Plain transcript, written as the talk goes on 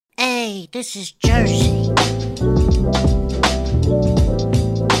Hey, this is Jersey.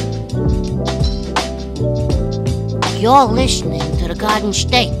 You're listening to the Garden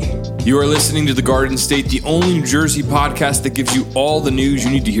State. You are listening to The Garden State, the only New Jersey podcast that gives you all the news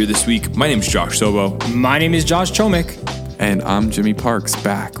you need to hear this week. My name is Josh Sobo. My name is Josh Chomik. And I'm Jimmy Parks,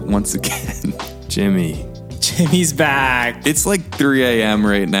 back once again. Jimmy's back. It's like 3 a.m.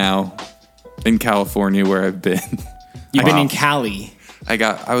 right now in California where I've been. You've been in Cali.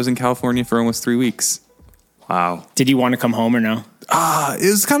 I was in California for almost 3 weeks. Wow. Did you want to come home or no? It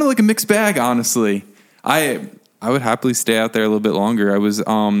was kind of like a mixed bag, honestly. I would happily stay out there a little bit longer. I was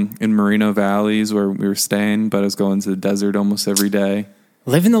in Moreno Valleys where we were staying, but I was going to the desert almost every day.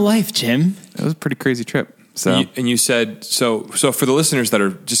 Living the life, Jim. It was a pretty crazy trip. So you said, so for the listeners that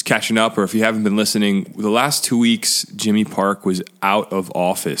are just catching up, or if you haven't been listening, the last 2 weeks, Jimmy Park was out of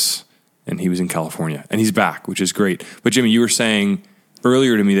office and he was in California and he's back, which is great. But Jimmy, you were saying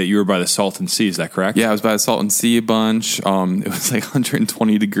earlier to me that you were by the Salton Sea. Is that correct? Yeah, I was by the Salton Sea a bunch. It was like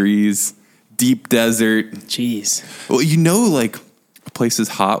 120 degrees, deep desert. Jeez. Well, like a place is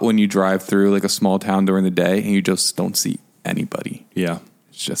hot when you drive through like a small town during the day and you just don't see anybody. Yeah.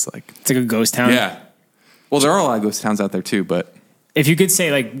 It's just like... It's like a ghost town? Yeah. Well, there are a lot of ghost towns out there too, but... If you could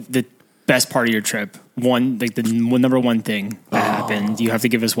say like the best part of your trip, number one thing that happened, you have to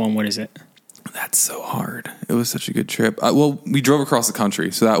give us one. What is it? That's so hard. It was such a good trip. Well, we drove across the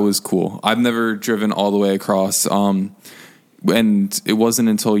country, so that was cool. I've never driven all the way across, and it wasn't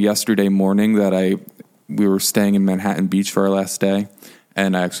until yesterday morning that we were staying in Manhattan Beach for our last day,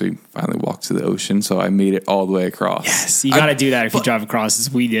 and I actually finally walked to the ocean, so I made it all the way across. Yes, you got to do that if you drive across,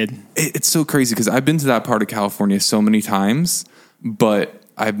 as we did. It's so crazy because I've been to that part of California so many times, but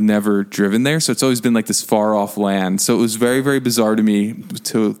I've never driven there, so it's always been like this far off land. So it was very, very bizarre to me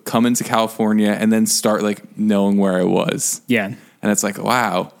to come into California and then start like knowing where I was. Yeah. And it's like,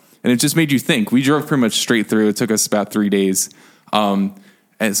 wow. And it just made you think. We drove pretty much straight through. It took us about 3 days. And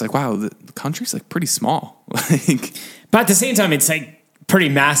it's like, wow, the country's like pretty small. But at the same time, it's like pretty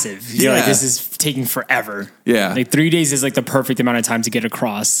massive. You're like, this is taking forever. Yeah. Like 3 days is like the perfect amount of time to get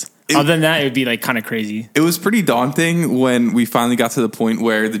across. Other than that, it would be like kind of crazy. It was pretty daunting when we finally got to the point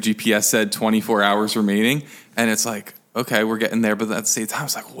where the GPS said 24 hours remaining. And it's like, okay, we're getting there. But at the same time,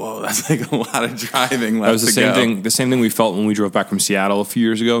 it's like, whoa, that's like a lot of driving left. That was the same thing. The same thing we felt when we drove back from Seattle a few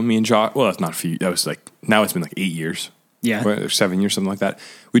years ago. Me and Josh. Well, that's not a few. That was like, now it's been like 8 years. Yeah. Or 7 years, something like that.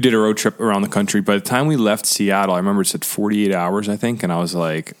 We did a road trip around the country. By the time we left Seattle, I remember it said 48 hours, I think. And I was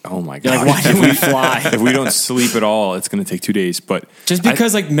like, oh my God. Like, why did we fly? If we don't sleep at all, it's going to take 2 days. But just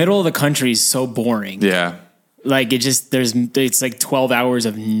because like middle of the country is so boring. Yeah. Like it's like 12 hours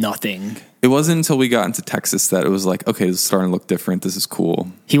of nothing. It wasn't until we got into Texas that it was like, okay, this is starting to look different. This is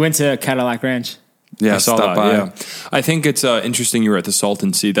cool. He went to Cadillac Ranch. Yeah, I saw that. By. Yeah, I think it's interesting you were at the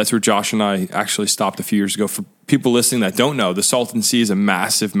Salton Sea. That's where Josh and I actually stopped a few years ago. For people listening that don't know, the Salton Sea is a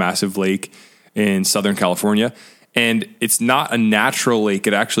massive, massive lake in Southern California, and it's not a natural lake.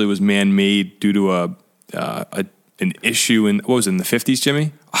 It actually was man-made due to an issue in the 50s,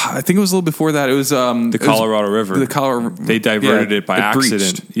 Jimmy? I think it was a little before that. It was the Colorado River. The Colorado. They diverted it by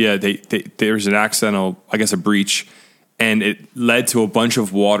accident. Breached. Yeah, there was an accidental, I guess, a breach. And it led to a bunch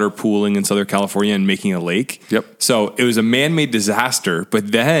of water pooling in Southern California and making a lake. Yep. So it was a man-made disaster.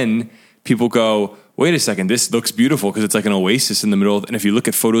 But then people go, wait a second, this looks beautiful because it's like an oasis in the middle. And if you look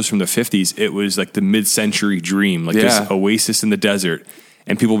at photos from the 50s, it was like the mid-century dream, like this oasis in the desert.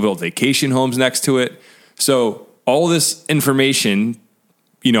 And people built vacation homes next to it. So all this information,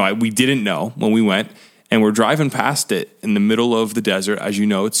 we didn't know when we went. And we're driving past it in the middle of the desert. As you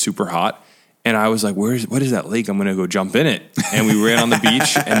know, it's super hot. And I was like, what is that lake? I'm going to go jump in it. And we ran on the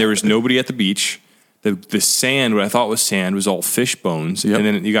beach, and there was nobody at the beach. The sand, what I thought was sand, was all fish bones. Yep. And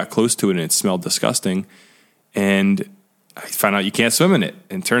then you got close to it, and it smelled disgusting. And I found out you can't swim in it.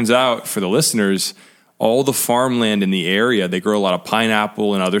 And it turns out, for the listeners, all the farmland in the area, they grow a lot of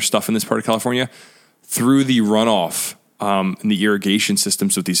pineapple and other stuff in this part of California. Through the runoff and the irrigation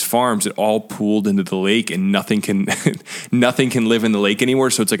systems of these farms, it all pooled into the lake, and nothing can live in the lake anymore.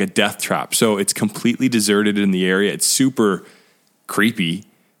 So it's like a death trap. So it's completely deserted in the area. It's super creepy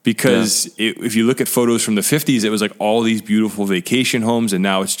because if you look at photos from the 50s, it was like all these beautiful vacation homes, and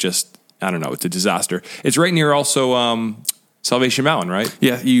now it's just, I don't know, it's a disaster. It's right near also Salvation Mountain, right?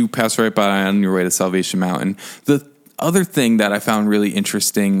 Yeah, you pass right by on your way to Salvation Mountain. The other thing that I found really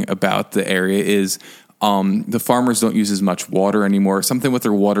interesting about the area is the farmers don't use as much water anymore. Something with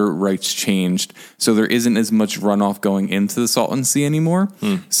their water rights changed, so there isn't as much runoff going into the Salton Sea anymore.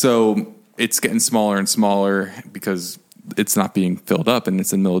 So it's getting smaller and smaller because it's not being filled up, and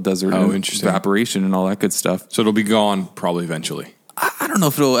it's in the middle of desert and evaporation and all that good stuff. So it'll be gone probably eventually. I don't know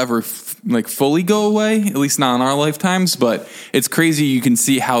if it'll ever fully go away, at least not in our lifetimes, but it's crazy. You can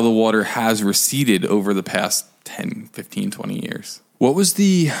see how the water has receded over the past 10, 15, 20 years. What was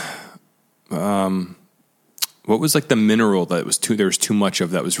the like the mineral that there was too much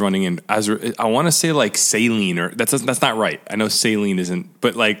of that was running in? I want to say like saline, or that's not right. I know saline isn't,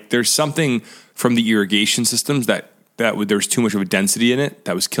 but like there's something from the irrigation systems that there was too much of a density in it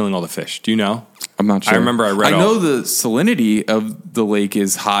that was killing all the fish. Do you know? I'm not sure. I remember I know the salinity of the lake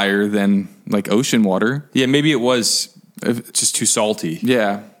is higher than like ocean water. Yeah, maybe it was just too salty.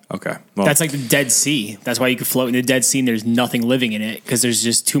 Yeah. Okay. Well, That's like the Dead Sea. That's why you can float in the Dead Sea and there's nothing living in it because there's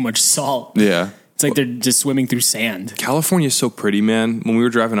just too much salt. Yeah. It's like they're just swimming through sand. California is so pretty, man. When we were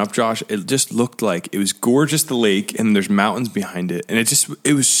driving up, Josh, it just looked like it was gorgeous, the lake, and there's mountains behind it. And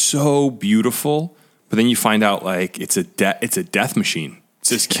it was so beautiful. But then you find out like it's a death machine. It's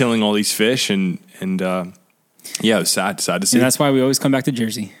just killing all these fish and yeah, it was sad to see. And that's why we always come back to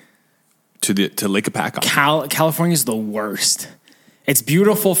Jersey. To Lake Apacon. California's the worst. It's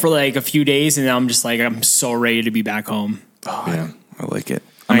beautiful for like a few days, and I'm just like, I'm so ready to be back home. Oh, yeah, I like it.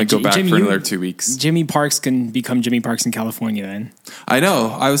 I'm going to go back for another 2 weeks. Jimmy Parks can become Jimmy Parks in California then. I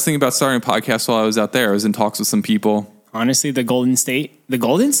know. I was thinking about starting a podcast while I was out there. I was in talks with some people. Honestly, the Golden State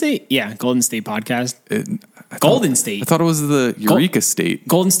podcast. Golden State. I thought it was the Eureka State.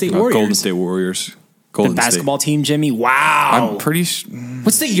 Golden State Warriors. Golden State Warriors. Golden the basketball State. team, Jimmy. Wow. I'm pretty sure.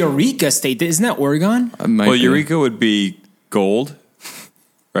 What's the Eureka State? Isn't that Oregon? Well, Eureka would be gold,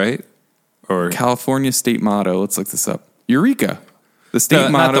 right? Or California state motto. Let's look this up. Eureka. The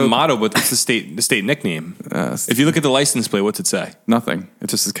state motto. Not the motto, but it's the state nickname. If you look at the license plate, what's it say? Nothing. It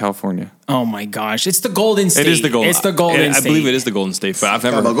just says California. Oh my gosh. It's the Golden State. It is the Golden. It's the Golden State. I believe it is the Golden State, but I've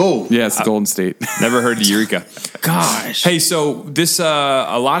never heard. Yeah, it's the Golden State. Never heard of Eureka. Gosh. Hey, so this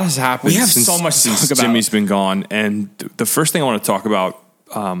a lot has happened. We have since, so much to since talk about. Jimmy's been gone, and the first thing I want to talk about.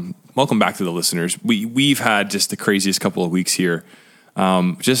 Welcome back to the listeners. We've had just the craziest couple of weeks here.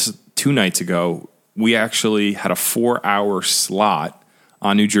 Just 2 nights ago, we actually had a 4-hour slot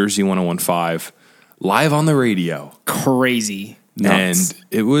on New Jersey 101.5 live on the radio. Crazy. Nuts. And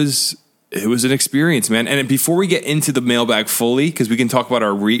it was an experience, man. And before we get into the mailbag fully, because we can talk about our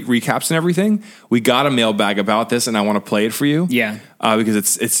recaps and everything, we got a mailbag about this, and I want to play it for you. Yeah. Because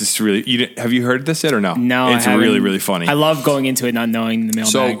it's just really. Have you heard this yet or no? No, it's really, really funny. I love going into it not knowing the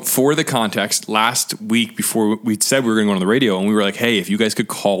mailbag. So for the context, last week before we said we were going to go on the radio, and we were like, hey, if you guys could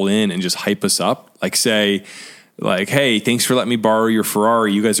call in and just hype us up, like say, like, hey, thanks for letting me borrow your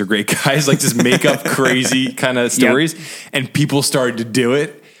Ferrari. You guys are great guys. Like, just make up crazy kind of stories. Yep. And people started to do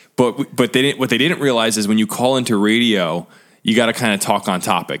it. But what they didn't realize is when you call into radio, you got to kind of talk on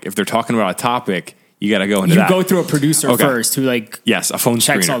topic. If they're talking about a topic, you got to go into that. You go through a producer first who a phone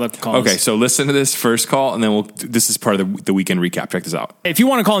checks screener. all the calls. Okay, so listen to this first call, and then this is part of the weekend recap. Check this out. If you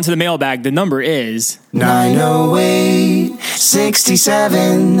want to call into the mailbag, the number is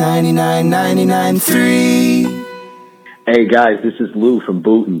 908-67-99-99-3. Hey guys, this is Lou from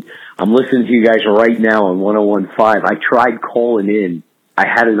Booton. I'm listening to you guys right now on 101.5. I tried calling in. I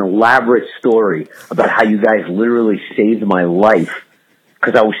had an elaborate story about how you guys literally saved my life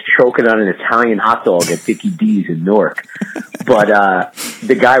because I was choking on an Italian hot dog at Dickie D's in Newark. But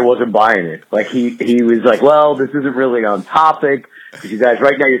the guy wasn't buying it. Like he was like, well, this isn't really on topic because you guys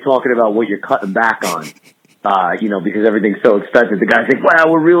right now you're talking about what you're cutting back on, because everything's so expensive. The guy's like, wow,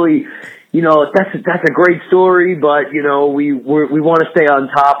 we're really... that's a great story, but we want to stay on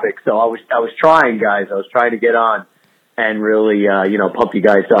topic. So I was trying, guys. I was trying to get on and really, pump you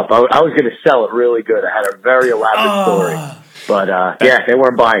guys up. I was going to sell it really good. I had a very elaborate story, but they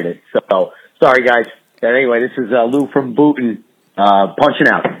weren't buying it. So sorry, guys. Anyway, this is Lou from Booton, punching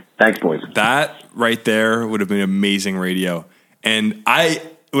out. Thanks, boys. That right there would have been amazing radio. And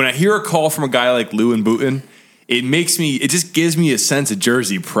when I hear a call from a guy like Lou and Booton, it just gives me a sense of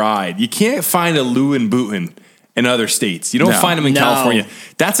Jersey pride. You can't find a Lou and Booton in other states. You don't find them in California.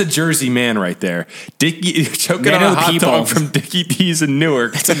 That's a Jersey man right there. Dickie choking on a hot dog from Dickie D's in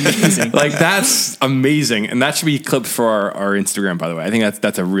Newark. That's amazing. Like, that's amazing. And that should be clipped for our Instagram, by the way. I think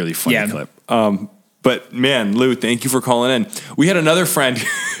that's a really funny clip. But man, Lou, thank you for calling in. We had another friend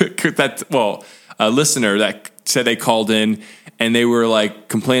a listener that said they called in and they were like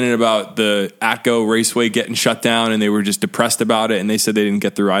complaining about the Atco Raceway getting shut down, and they were just depressed about it, and they said they didn't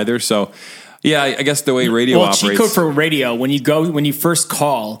get through either. So, yeah, I guess the way radio operates. Cheat code for radio: when you first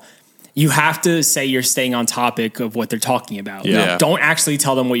call, you have to say you're staying on topic of what they're talking about. Yeah. Don't actually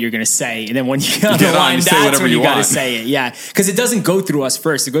tell them what you're going to say, and then when you get on the line, that's when you got to say it. Yeah, because it doesn't go through us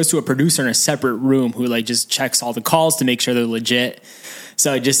first; it goes to a producer in a separate room who just checks all the calls to make sure they're legit.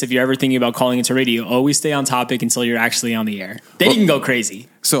 So just if you're ever thinking about calling into radio, always stay on topic until you're actually on the air. Then you can go crazy.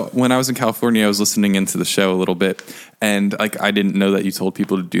 So when I was in California, I was listening into the show a little bit, and like I didn't know that you told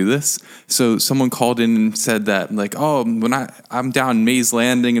people to do this. So someone called in and said that like, oh, when I'm down in Mays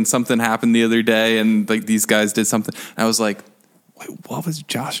Landing and something happened the other day, and like these guys did something. I was like, wait, what was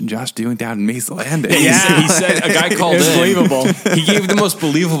Josh and Josh doing down in Mays Landing? Yeah, he said a guy called in. Believable. He gave the most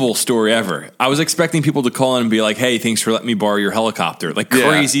believable story ever. I was expecting people to call in and be like, "Hey, thanks for letting me borrow your helicopter." Like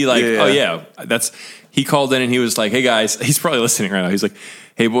crazy, oh yeah, that's. He called in and he was like, "Hey guys," he's probably listening right now. He's like,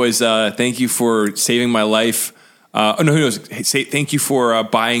 "Hey boys, thank you for saving my life." Who knows? Hey, thank you for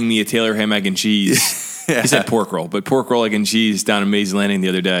buying me a Taylor ham, egg, and cheese. He said pork roll, but pork roll, egg, and cheese down in Mays Landing the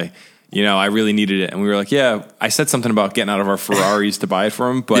other day. You know, I really needed it. And we were like, yeah, I said something about getting out of our Ferraris to buy it for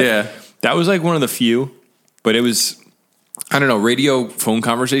him. But that was like one of the few. But it was, I don't know, radio phone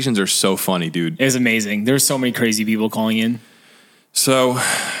conversations are so funny, dude. It was amazing. There's so many crazy people calling in. So,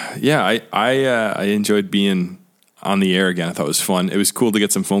 yeah, I enjoyed being on the air again. I thought it was fun. It was cool to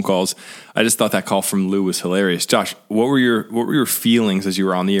get some phone calls. I just thought that call from Lou was hilarious. Josh, what were your feelings as you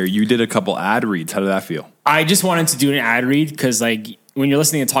were on the air? You did a couple ad reads. How did that feel? I just wanted to do an ad read because, like, when you're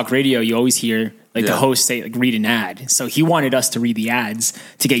listening to talk radio, you always hear like the host say, like, read an ad. So he wanted us to read the ads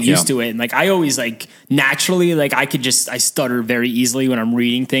to get used to it. And like, I always like naturally, like I stutter very easily when I'm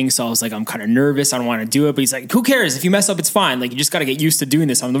reading things. So I was like, I'm kind of nervous. I don't want to do it. But he's like, who cares? If you mess up, it's fine. Like, you just got to get used to doing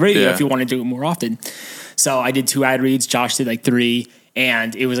this on the radio if you want to do it more often. So I did 2 ad reads. Josh did like 3.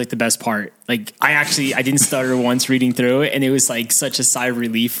 And it was like the best part. Like I didn't stutter once reading through it. And it was like such a sigh of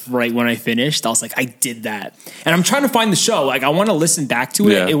relief right when I finished. I was like, I did that. And I'm trying to find the show. Like I want to listen back to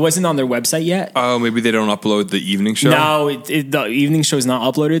it. Yeah. It wasn't on their website yet. Oh, maybe they don't upload the evening show? No, the evening show is not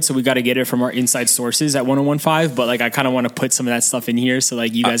uploaded. So we got to get it from our inside sources at 1015. But like I kind of want to put some of that stuff in here so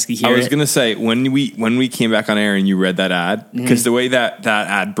like you guys can hear it. I was going to say, when we came back on air and you read that ad, because the way that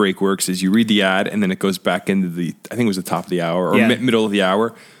ad break works is you read the ad and then it goes back into I think it was the top of the hour or middle of the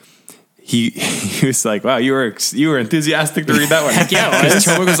hour. He was like, wow, you were enthusiastic to read that one. Heck yeah,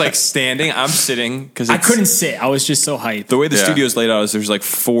 Chomik was like standing. I'm sitting because I couldn't sit. I was just so hyped. The way the studio is laid out is there's like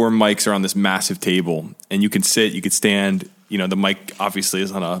 4 mics around this massive table, and you can sit, you could stand. You know, the mic obviously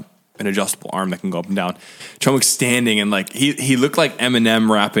is on an adjustable arm that can go up and down. Chomik's standing, and like he looked like Eminem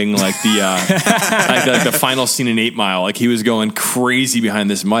rapping like the like the final scene in 8 Mile. Like he was going crazy behind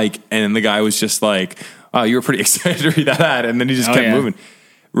this mic, and the guy was just like, "Oh, you were pretty excited to read that ad," and then he just kept moving.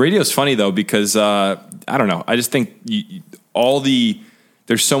 Radio's funny though because I don't know. I just think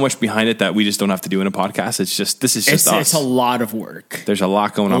there's so much behind it that we just don't have to do in a podcast. It's just us. It's a lot of work. There's a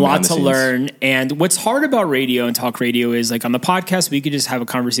lot going on. A lot to learn. And what's hard about radio and talk radio is like on the podcast we could just have a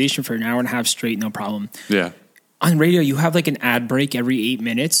conversation for an hour and a half straight, no problem. Yeah. On radio, you have like an ad break every 8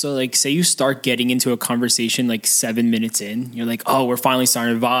 minutes. So like say you start getting into a conversation like 7 minutes in, you're like, oh, we're finally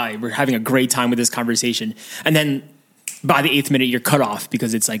starting to vibe. We're having a great time with this conversation. And then by the 8th minute, you're cut off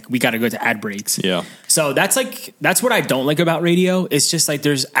because it's like we got to go to ad breaks. Yeah. So that's what I don't like about radio. It's just like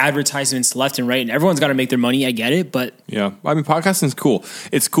there's advertisements left and right, and everyone's got to make their money. I get it, but yeah, I mean, podcasting is cool.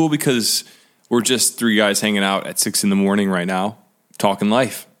 It's cool because we're just 3 guys hanging out at 6 a.m. right now, talking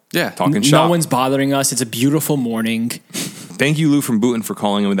life. Yeah, talking shop. No one's bothering us. It's a beautiful morning. Thank you, Lou from Booton, for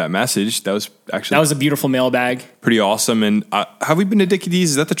calling in with that message. That was a beautiful mailbag. Pretty awesome. And have we been to Dickie D's?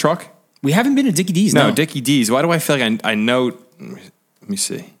 Is that the truck? We haven't been to Dickie D's. No, Dickie D's. Why do I feel like I know? Let me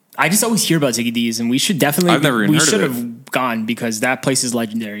see. I just always hear about Dickie D's, and we should definitely. I've never even heard of it. We should have gone because that place is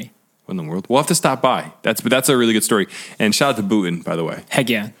legendary. What in the world? We'll have to stop by. That's a really good story. And shout out to Booton, by the way. Heck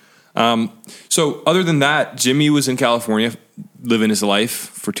yeah. So other than that, Jimmy was in California living his life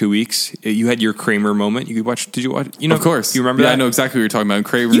for 2 weeks. You had your Kramer moment. Did you watch? You know, of course. You remember that? I know exactly what you're talking about.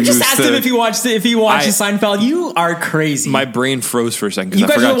 Kramer. You just asked him if he watched it. If he watches Seinfeld, you are crazy. My brain froze for a second. You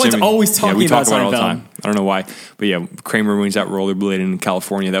guys I forgot are the ones Jimmy. always talking we about talk about Seinfeld. it all the time. I don't know why, but yeah, Kramer when he's out rollerblading in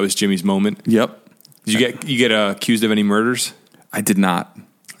California. That was Jimmy's moment. Yep. Did you get accused of any murders? I did not.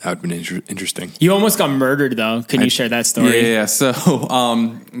 That would have been interesting. You almost got murdered, though. Can you share that story? Yeah. So,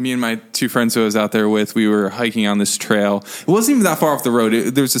 me and my 2 friends who I was out there with, we were hiking on this trail. It wasn't even that far off the road.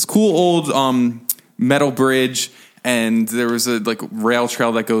 There's this cool old metal bridge, and there was a like rail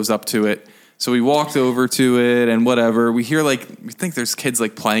trail that goes up to it. So we walked over to it, and whatever. We hear we think there's kids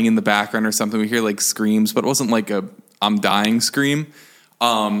like playing in the background or something. We hear like screams, but it wasn't like a "I'm dying" scream.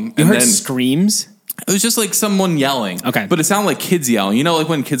 You heard screams? It was just like someone yelling. Okay. But it sounded like kids yelling. You know, like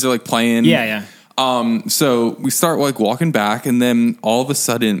when kids are like playing. Yeah. So we start like walking back, and then all of a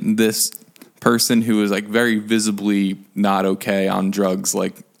sudden this person who is like very visibly not okay on drugs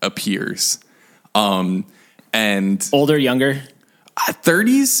like appears. And older, younger?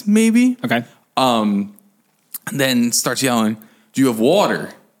 30s maybe. Okay. And then starts yelling, do you have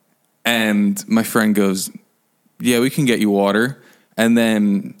water? And my friend goes, yeah, we can get you water. And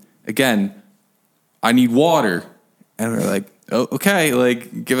then again, I need water. And we're like, oh, okay,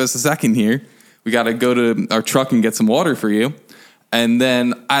 like give us a second here. We got to go to our truck and get some water for you. And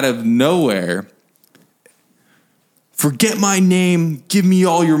then out of nowhere, forget my name, give me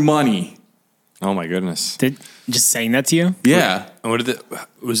all your money. Oh my goodness. Just saying that to you? Yeah. And what did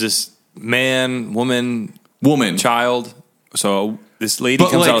was this man, woman, child? So this lady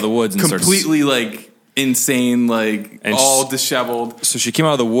comes out of the woods and completely like insane, like and all disheveled. So she came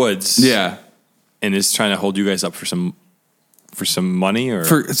out of the woods. Yeah. And is trying to hold you guys up for some money or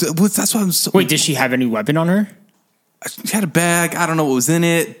that's what I'm so. Wait, did she have any weapon on her? She had a bag. I don't know what was in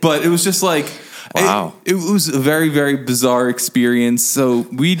it, but it was just like, wow. It was a very, very bizarre experience. So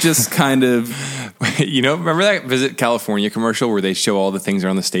we just kind of, remember that Visit California commercial where they show all the things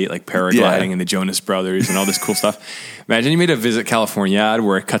around the state, like paragliding and the Jonas Brothers and all this cool stuff. Imagine you made a Visit California ad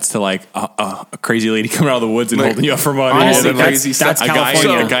where it cuts to like a crazy lady coming out of the woods and holding you up for money. Honestly, and that's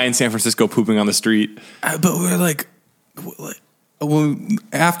California. A guy in San Francisco pooping on the street. But we're like,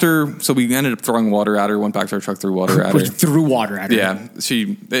 so we ended up throwing water at her, went back to our truck, threw water at her. Threw water at her. Yeah.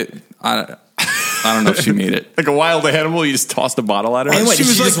 I don't know if she made it. Like a wild animal, you just tossed a bottle at her. Wait, she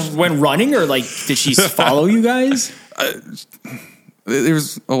just went running, or like did she follow you guys? There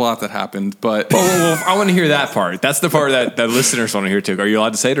was a lot that happened, but well, I want to hear that part. That's the part that listeners want to hear too. Are you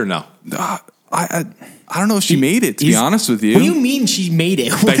allowed to say it or no? I don't know if she made it, to be honest with you. What do you mean she made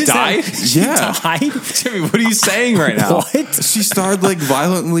it? Like died? She died? Jimmy, what are you saying right now? What? She started like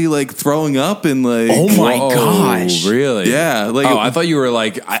violently like throwing up and like. Oh my gosh! Really? Yeah. Like, I thought you were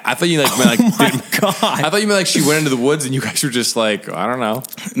like. I thought you like. Meant, like oh my god! I thought you meant like she went into the woods and you guys were just like, I don't know.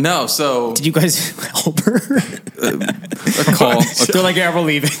 No. So did you guys help her? A call. They're like, yeah, we're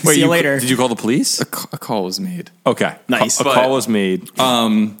leaving. See you later. Did you call the police? A call was made. Okay. Nice. A call was made.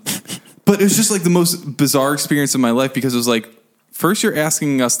 But it was just like the most bizarre experience of my life because it was like, first you're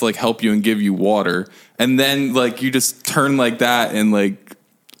asking us to like help you and give you water, and then like you just turn like that and like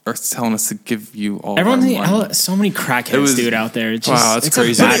are telling us to give you all. Everyone's so many crackheads, out there. It's just, wow, that's it's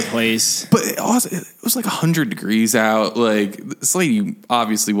crazy. A bad place. But it was like 100 degrees out. Like this lady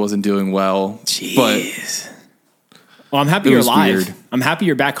obviously wasn't doing well. Jeez. Well, I'm happy you're alive. Weird. I'm happy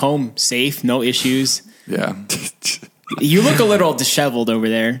you're back home, safe, no issues. Yeah. You look a little disheveled over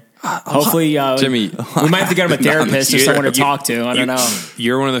there. Hopefully, Jimmy, we might have to get him a therapist or someone to talk to. I don't know.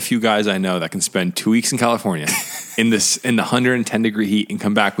 You're one of the few guys I know that can spend 2 weeks in California in the 110-degree heat and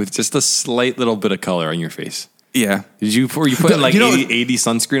come back with just a slight little bit of color on your face. Yeah. Were you putting like 80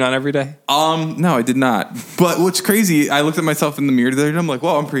 sunscreen on every day? No, I did not. But what's crazy, I looked at myself in the mirror today and I'm like,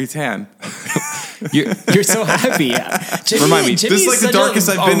 well, I'm pretty tan. You're so happy. Jimmy, Remind me, this is like the darkest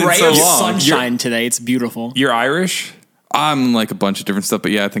I've been in so long. Sunshine today. It's beautiful. You're Irish? I'm like a bunch of different stuff,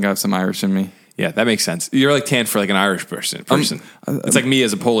 but yeah, I think I have some Irish in me. Yeah, that makes sense. You're like tan for like an Irish person. It's like me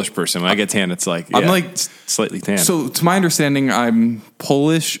as a Polish person. When I get tan, it's like I'm like slightly tan. So to my understanding, I'm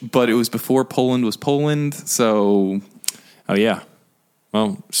Polish, but it was before Poland was Poland. So, oh yeah.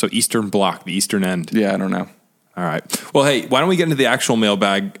 Well, so Eastern Bloc, the Eastern end. Yeah, I don't know. All right. Well, hey, why don't we get into the actual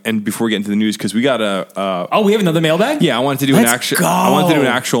mailbag and before we get into the news because we got a. We have another mailbag. Yeah, I wanted to do Let's go. I wanted to do an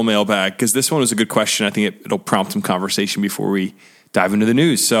actual mailbag because this one was a good question. I think it'll prompt some conversation before we dive into the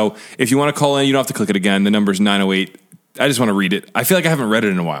news. So if you want to call in, you don't have to click it again. The number's 908. I just want to read it. I feel like I haven't read it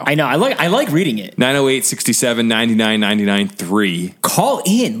in a while. I know. I like reading it. 908-67-99-99-3. Call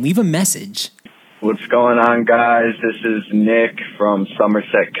in. Leave a message. What's going on, guys? This is Nick from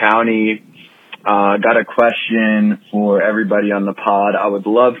Somerset County. Got a question for everybody on the pod. I would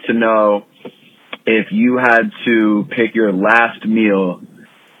love to know if you had to pick your last meal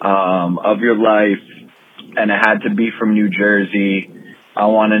of your life and it had to be from New Jersey. I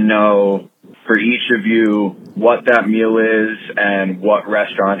want to know for each of you what that meal is and what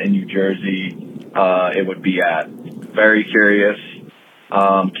restaurant in New Jersey it would be at. Very curious.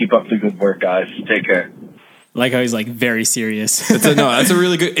 Keep up the good work, guys. Take care. Like how he's like very serious. That's a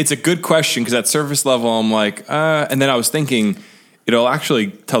really good. It's a good question because at surface level, I'm like, and then I was thinking, it'll actually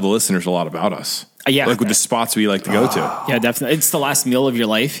tell the listeners a lot about us. Yeah, like with the spots we like to go to. Yeah, definitely. It's the last meal of your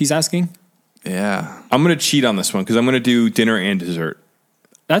life. He's asking. Yeah, I'm gonna cheat on this one because I'm gonna do dinner and dessert.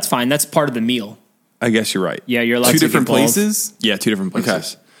 That's fine. That's part of the meal. I guess you're right. Yeah, you're allowed two to different places. Yeah, 2 different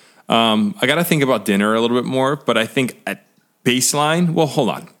places. Okay. I got to think about dinner a little bit more, but I think at baseline. Well, hold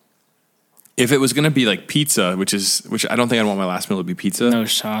on. If it was going to be like pizza, which I don't think I'd want my last meal to be pizza. No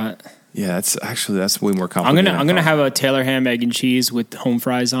shot. Yeah, that's way more complicated. I'm gonna have a Taylor ham, egg and cheese with home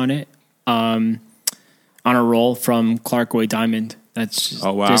fries on it, on a roll from Clark Way Diamond. That's just,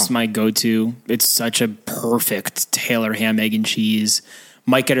 Oh, wow. just my go-to. It's such a perfect Taylor ham, egg, and cheese.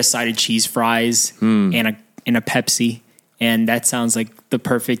 Might get a side of cheese fries and a Pepsi, and that sounds like the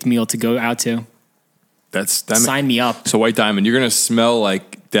perfect meal to go out to. Sign me up. So White Diamond, you're gonna smell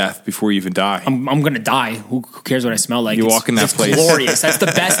like death before you even die. I'm gonna die. Who cares what I smell like? You walk in that it's place. glorious. That's the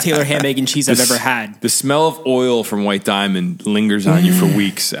best Taylor ham, egg, and cheese I've ever had. The smell of oil from White Diamond lingers on you for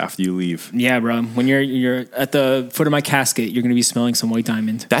weeks after you leave. Yeah, bro. When you're at the foot of my casket, you're gonna be smelling some White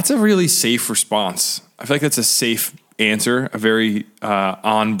Diamond. That's a really safe response. I feel like that's a safe answer, a very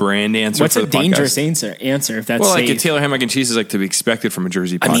on-brand answer. What's for a the dangerous podcast. answer if that's Well, like safe? a Taylor ham, egg, and cheese is like to be expected from a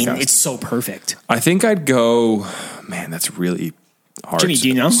Jersey podcast. I mean, it's so perfect. I think I'd go, man, that's really hard. Jimmy, do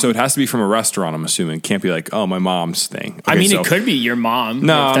you know? So it has to be from a restaurant, I'm assuming. It can't be like, oh, my mom's thing. Okay, I mean, so, it could be your mom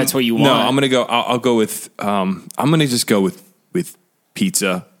no, if that's what you want. No, I'm going to go, I'll go with, I'm going to just go with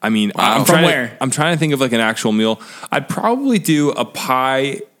pizza. I mean, I'm From trying where? I'm trying to think of like an actual meal. I'd probably do a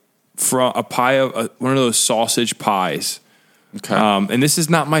pie of one of those sausage pies. Okay. And this is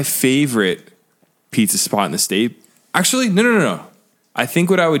not my favorite pizza spot in the state. Actually, no. I think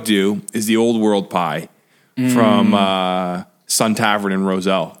what I would do is the Old World pie from Sun Tavern in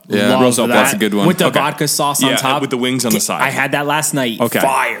Roselle. Yeah, Love Roselle, that. that's a good one. With the Okay. vodka sauce on top. with the wings on the side. I had that last night. Okay.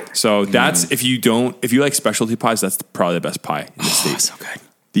 Fire. So that's if you like specialty pies, that's probably the best pie in the state. So good.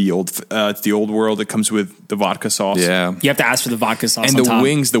 It's the Old World. It comes with the vodka sauce. Yeah. You have to ask for the vodka sauce And on top.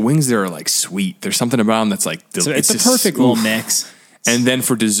 the wings there are like sweet. There's something about them that's like So it's a just- perfect little oof. mix. And then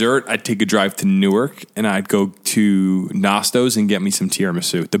for dessert, I'd take a drive to Newark and I'd go to Nosto's and get me some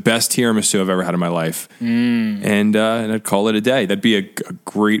tiramisu. The best tiramisu I've ever had in my life. And I'd call it a day. That'd be a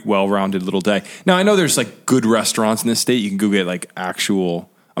great, well-rounded little day. Now, I know there's like good restaurants in this state. You can go get like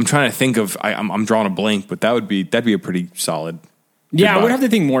actual, I'm trying to think of, I'm drawing a blank, but that'd be a pretty solid. Yeah, I goodbye. would have to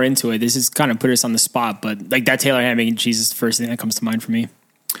think more into it. This is kind of put us on the spot, but like that Taylor ham, egg, and cheese is the first thing that comes to mind for me.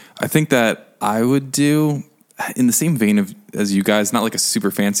 I think that I would do in the same vein as you guys, not like a super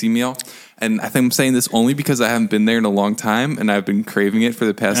fancy meal. And I think I'm saying this only because I haven't been there in a long time and I've been craving it for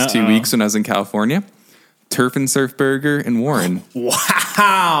the past 2 weeks when I was in California. Turf and Surf Burger in Warren.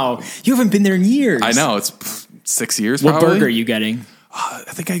 Wow. You haven't been there in years. I know, it's 6 years What probably. burger are you getting? I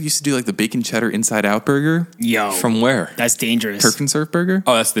think I used to do like the bacon cheddar inside out burger. Yo. From where? That's dangerous. Turf and Surf Burger.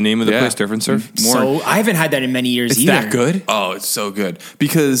 Oh, that's the name of the Yeah. place, Turf and Surf? So I haven't had that in many years It's either. that good? Oh, it's so good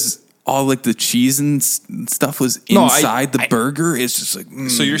because all like the cheese and stuff was No, inside the burger. It's just like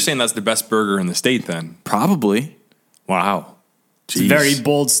So you're saying that's the best burger in the state then? probably. Wow. It's a very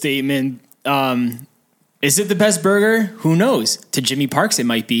bold statement. Is it the best burger? Who knows? To Jimmy Parks, it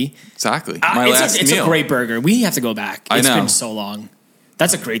might be. Exactly. My last it's meal. a great burger. We have to go back. I It's know. been so long.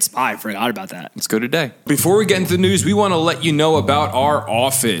 That's a great spot. I forgot about that. Let's go today. Before we get into the news, we want to let you know about our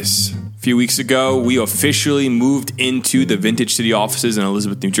office. A few weeks ago, we officially moved into the Vintage City offices in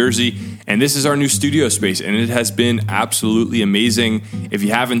Elizabeth, New Jersey, and this is our new studio space, and it has been absolutely amazing. If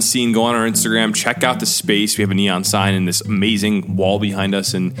you haven't seen, go on our Instagram, check out the space. We have a neon sign and this amazing wall behind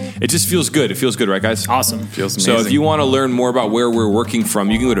us, and it just feels good. It feels good, right, guys? Awesome. Feels amazing. So if you want to learn more about where we're working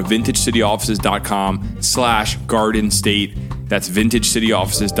from, you can go to vintagecityoffices.com/Garden State. That's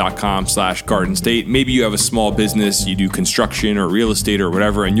vintagecityoffices.com/Garden State. Maybe you have a small business, you do construction or real estate or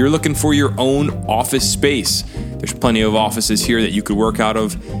whatever, and you're looking for your own office space. There's plenty of offices here that you could work out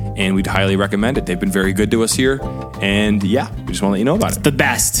of, and we'd highly recommend it. They've been very good to us here, and yeah, we just want to let you know about it. The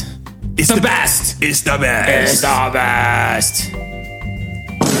best. It's the best. It's the best. It's the best.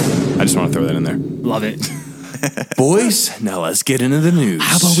 I just want to throw that in there. Love it. Boys, now let's get into the news.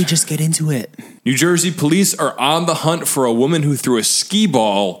 How about we just get into it? New Jersey police are on the hunt for a woman who threw a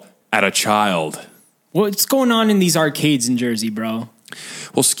skee-ball at a child. What's going on in these arcades in Jersey, bro?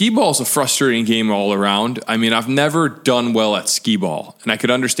 Well, skee-ball is a frustrating game all around. I mean, I've never done well at skee-ball, and I could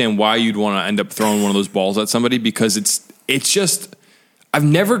understand why you'd want to end up throwing one of those balls at somebody because it's just I've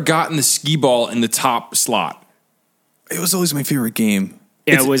never gotten the skee-ball in the top slot. It was always my favorite game.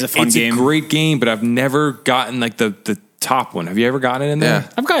 Yeah, it was a fun game. It's a great game, but I've never gotten like the top one. Have you ever gotten it in there? Yeah.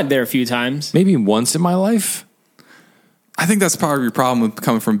 I've gotten there a few times. Maybe once in my life. I think that's part of your problem with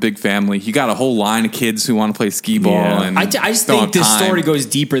coming from a big family. You got a whole line of kids who want to play skee-ball. Yeah. And I just don't think have this time. story goes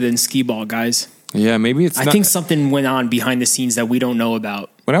deeper than skee-ball, guys. Yeah, maybe it's I not. think something went on behind the scenes that we don't know about.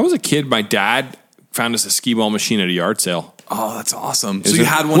 When I was a kid, my dad found us a skee-ball machine at a yard sale. Oh, that's awesome. Is So you it-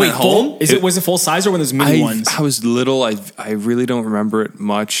 had one at home? Was it full size or one of those mini ones? I was little. I really don't remember it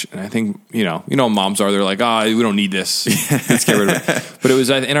much, and I think you know moms are. They're like, we don't need this. Let's get rid of it. But it was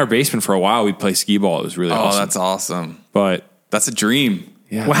in our basement for a while. We'd play skee-ball. It was really Oh, awesome. that's awesome. But That's a dream.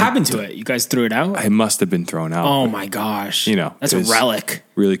 Yeah. What happened to it? You guys threw it out? It must have been thrown out. Oh my gosh. That's it a was relic.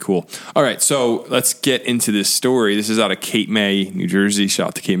 Really cool. All right, so let's get into this story. This is out of Cape May, New Jersey. Shout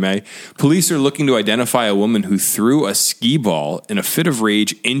out to Cape May. Police are looking to identify a woman who threw a skee-ball in a fit of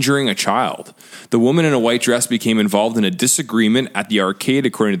rage, injuring a child. The woman in a white dress became involved in a disagreement at the arcade,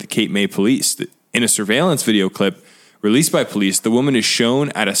 according to the Cape May police. In a surveillance video clip released by police, the woman is shown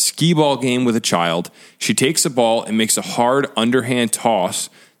at a skee-ball game with a child. She takes a ball and makes a hard underhand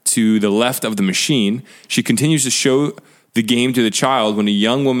toss to the left of the machine. She continues to show the game to the child when a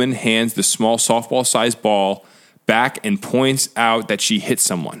young woman hands the small softball-sized ball back and points out that she hit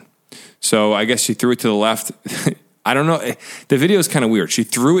someone. So I guess she threw it to the left. I don't know. The video is kind of weird. She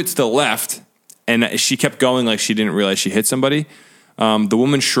threw it to the left, and she kept going like she didn't realize she hit somebody. The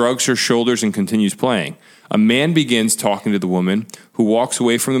woman shrugs her shoulders and continues playing. A man begins talking to the woman, who walks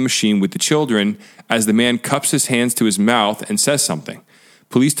away from the machine with the children as the man cups his hands to his mouth and says something.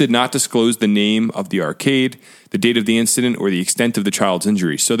 Police did not disclose the name of the arcade, the date of the incident, or the extent of the child's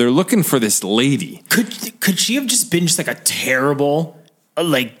injury. So they're looking for this lady. Could she have just been just like a terrible,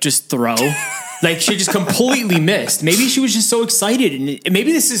 just throw? Like she just completely missed. Maybe she was just so excited, and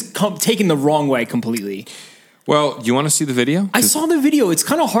maybe this is taken the wrong way completely. Well, do you want to see the video? I saw the video. It's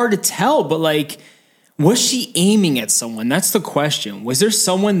kind of hard to tell, but was she aiming at someone? That's the question. Was there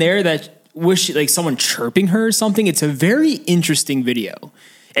someone there was she someone chirping her or something? It's a very interesting video.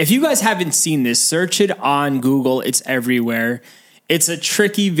 If you guys haven't seen this, search it on Google. It's everywhere. It's a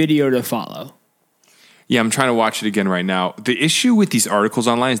tricky video to follow. Yeah, I'm trying to watch it again right now. The issue with these articles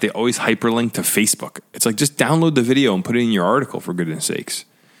online is they always hyperlink to Facebook. It's like, just download the video and put it in your article, for goodness sakes.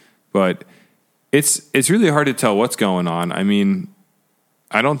 But it's really hard to tell what's going on. I mean,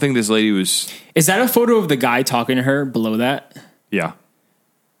 I don't think this lady was... Is that a photo of the guy talking to her below that? Yeah.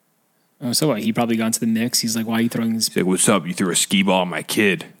 Oh, so what? He probably got into the mix. He's like, why are you throwing this? He's like, what's up? You threw a skee-ball at my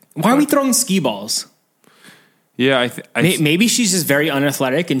kid. Why are we throwing skee-balls? Yeah, maybe she's just very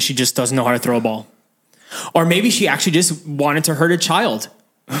unathletic and she just doesn't know how to throw a ball. Or maybe she actually just wanted to hurt a child.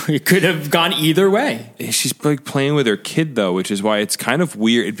 It could have gone either way. She's playing with her kid, though, which is why it's kind of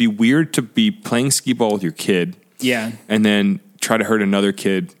weird. It'd be weird to be playing skee-ball with your kid. Yeah. And then try to hurt another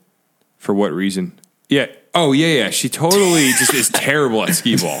kid. For what reason? Yeah. Oh, yeah. She totally just is terrible at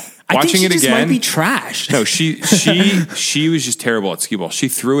skee-ball. Watching it again, might be trash. No, she was just terrible at skee-ball. She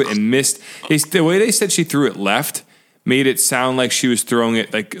threw it and missed. The way they said she threw it left made it sound like she was throwing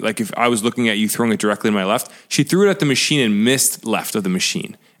it like if I was looking at you throwing it directly to my left. She threw it at the machine and missed left of the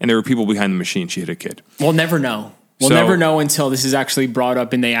machine, and there were people behind the machine. She hit a kid. We'll never know. We'll never know until this is actually brought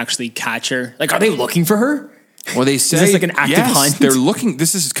up and they actually catch her. Are they looking for her? Well, they say is this an active hunt? They're looking.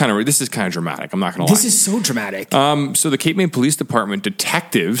 This is kind of dramatic. I'm not going to lie. This is so dramatic. So the Cape May Police Department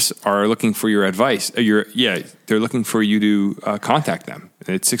detectives are looking for your advice. They're looking for you to contact them.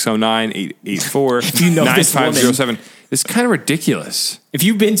 It's 609-884-9507. It's kind of ridiculous. If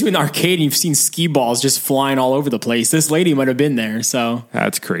you've been to an arcade and you've seen skee-balls just flying all over the place, this lady might have been there. So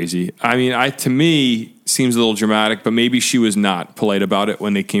that's crazy. I mean, to me, seems a little dramatic, but maybe she was not polite about it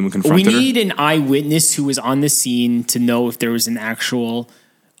when they came and confronted her. We need an eyewitness who was on the scene to know if there was an actual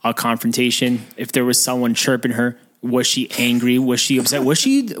confrontation, if there was someone chirping her. Was she angry? Was she upset? Was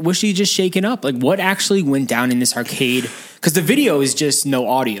she just shaken up? What actually went down in this arcade? Because the video is just no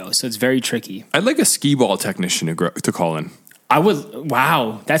audio, so it's very tricky. I'd like a skee-ball technician to call in. I would.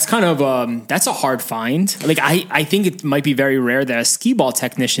 Wow, that's kind of that's a hard find. I think it might be very rare that a skee-ball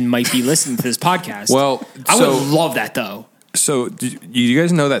technician might be listening to this podcast. Well, I would love that though. So, do you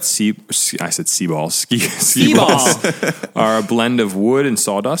guys know that skee-balls are a blend of wood and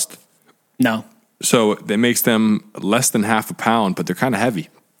sawdust? No. So that makes them less than half a pound, but they're kind of heavy.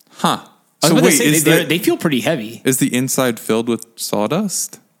 Huh. So they feel pretty heavy. Is the inside filled with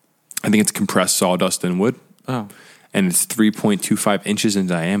sawdust? I think it's compressed sawdust and wood. Oh. And it's 3.25 inches in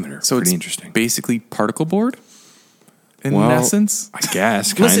diameter. So pretty it's interesting. Basically particle board? In essence? I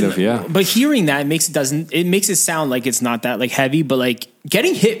guess, kind of, yeah. But hearing that makes it sound like it's not that heavy, but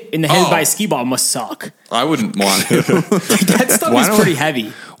getting hit in the head by a skee-ball must suck. I wouldn't want to. That stuff is pretty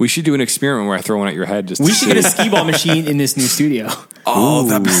heavy. We should do an experiment where I throw one at your head. We should get a skee-ball machine in this new studio. Oh,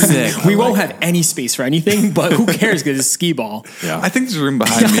 that'd be sick. We won't have any space for anything, but who cares because it's a skee-ball. Yeah. I think there's room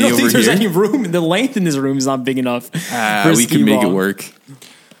behind me over here. I don't think there's any room. The length in this room is not big enough for a we can make it work.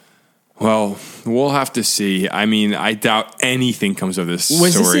 Well, we'll have to see. I mean, I doubt anything comes of this story.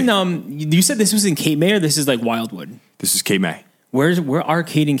 Was this in, you said this was in Cape May or this is Wildwood? This is Cape May. Where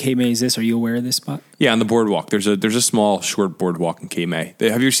arcade in Cape May is this? Are you aware of this spot? Yeah, on the boardwalk. There's a small, short boardwalk in Cape May.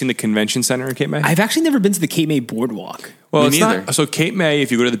 Have you ever seen the convention center in Cape May? I've actually never been to the Cape May boardwalk. Well, it's not. So Cape May,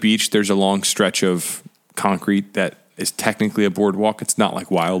 if you go to the beach, there's a long stretch of concrete that is technically a boardwalk. It's not like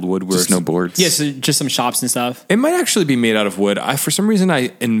Wildwood where Just no boards. Yeah, so just some shops and stuff. It might actually be made out of wood. For some reason,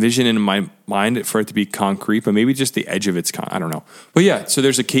 I envision in my mind for it to be concrete, but maybe just the edge of it's I don't know. But yeah, so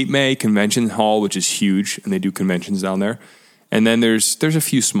there's a Cape May Convention Hall, which is huge, and they do conventions down there. And then there's a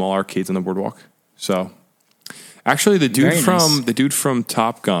few small arcades on the boardwalk. So actually, the dude from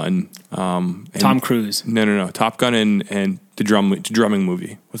Top Gun, Tom Cruise. No, Top Gun and the drumming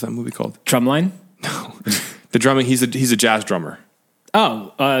movie. What's that movie called? Drumline. No, the drumming. He's a jazz drummer.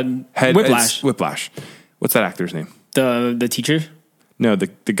 Oh, Whiplash. Whiplash. What's that actor's name? The teacher? No, the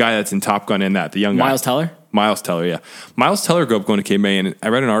guy that's in Top Gun and the young guy. Miles Teller? Miles Teller, yeah. Miles Teller grew up going to Cape May, and I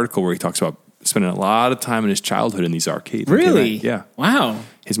read an article where he talks about spending a lot of time in his childhood in these arcades. Really? Yeah. Wow.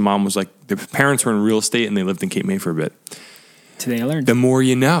 His mom was their parents were in real estate, and they lived in Cape May for a bit. Today I learned. The more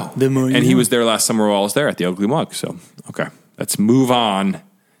you know. And he was there last summer while I was there at the Ugly Mug. So, okay, let's move on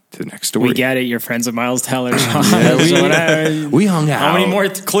to the next story. We get it. You're friends with Miles Teller. We hung out. How many more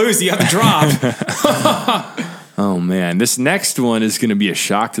clues do you have to drop? Oh man, this next one is going to be a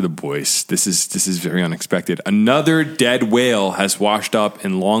shock to the boys. This is very unexpected. Another dead whale has washed up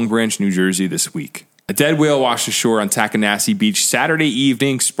in Long Branch, New Jersey this week. A dead whale washed ashore on Tackanassie Beach Saturday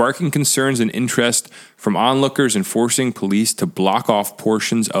evening, sparking concerns and interest from onlookers and forcing police to block off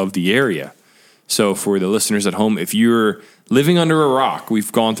portions of the area. So for the listeners at home, if you're living under a rock,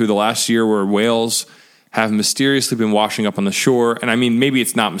 we've gone through the last year where whales have mysteriously been washing up on the shore. And I mean, maybe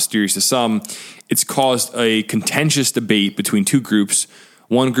it's not mysterious to some. It's caused a contentious debate between two groups.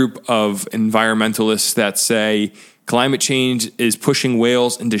 One group of environmentalists that say climate change is pushing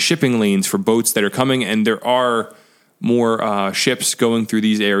whales into shipping lanes for boats that are coming, and there are more ships going through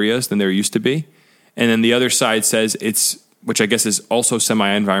these areas than there used to be. And then the other side says which I guess is also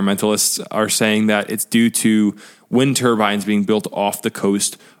semi-environmentalists, are saying that it's due to wind turbines being built off the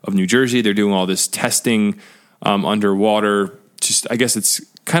coast of New Jersey. They're doing all this testing underwater. I guess it's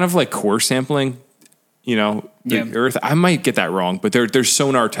kind of like core sampling, the Earth. I might get that wrong, but there's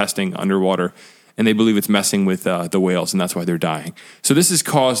sonar testing underwater, and they believe it's messing with the whales, and that's why they're dying. So this has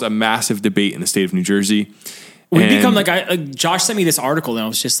caused a massive debate in the state of New Jersey. We become Josh sent me this article, and I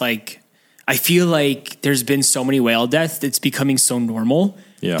was just like, I feel like there's been so many whale deaths, it's becoming so normal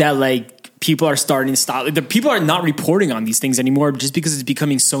that people are starting to stop. The people are not reporting on these things anymore just because it's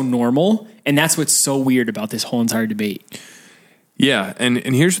becoming so normal. And that's what's so weird about this whole entire debate. Yeah. And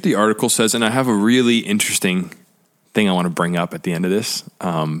here's what the article says. And I have a really interesting thing I want to bring up at the end of this.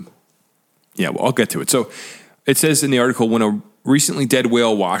 I'll get to it. So it says in the article, when a recently dead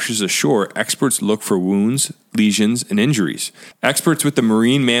whale washes ashore, experts look for wounds, lesions, and injuries. Experts with the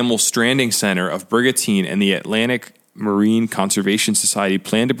Marine Mammal Stranding Center of Brigantine and the Atlantic Marine Conservation Society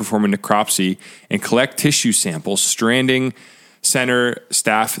plan to perform a necropsy and collect tissue samples, Stranding Center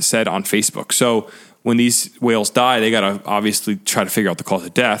staff said on Facebook. So when these whales die, they got to obviously try to figure out the cause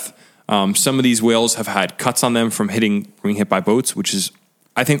of death. Some of these whales have had cuts on them from being hit by boats, which is,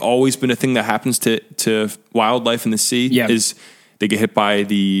 I think, always been a thing that happens to wildlife in the sea. Yeah. Is they get hit by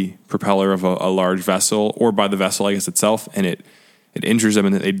the propeller of a large vessel, or by the vessel, I guess, itself, and it injures them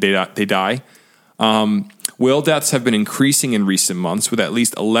and they die. Whale deaths have been increasing in recent months, with at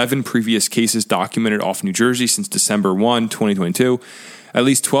least 11 previous cases documented off New Jersey since December 1, 2022. At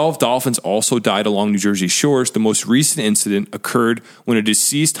least 12 dolphins also died along New Jersey shores. The most recent incident occurred when a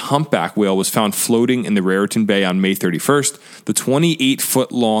deceased humpback whale was found floating in the Raritan Bay on May 31st. The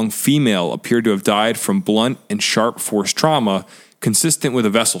 28-foot-long female appeared to have died from blunt and sharp force trauma consistent with a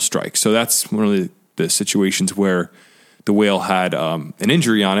vessel strike. So that's one of the situations where the whale had an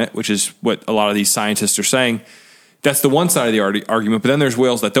injury on it, which is what a lot of these scientists are saying. That's the one side of the argument. But then there's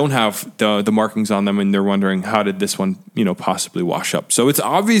whales that don't have the markings on them, and they're wondering, how did this one, possibly wash up? So it's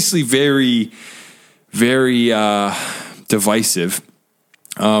obviously very, very divisive.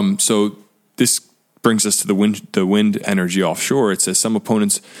 So this brings us to the wind energy offshore. It says some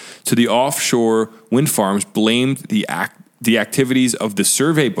opponents to the offshore wind farms blamed the activities of the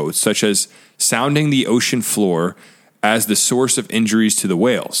survey boats, such as sounding the ocean floor, as the source of injuries to the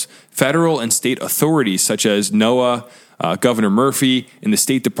whales. Federal and state authorities such as NOAA, Governor Murphy, and the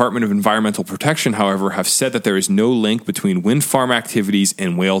State Department of Environmental Protection, however, have said that there is no link between wind farm activities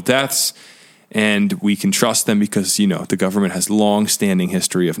and whale deaths, and we can trust them because, the government has long-standing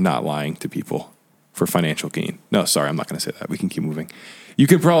history of not lying to people for financial gain. No, sorry, I'm not going to say that. We can keep moving. You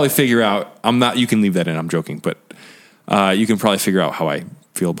can probably figure out, you can leave that in, I'm joking, but you can probably figure out how I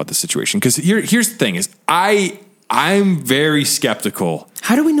feel about the situation. Because here's the thing is, I'm very skeptical.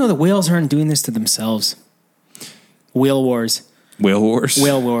 How do we know that whales aren't doing this to themselves? Whale wars. Whale wars?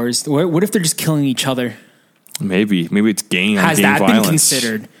 Whale wars. What if they're just killing each other? Maybe it's gang on Has gang that violence. been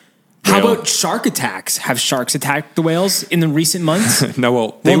considered? How about shark attacks? Have sharks attacked the whales in the recent months? No,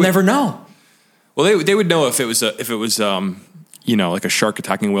 well, we'll never know. Well, they would know if it was like a shark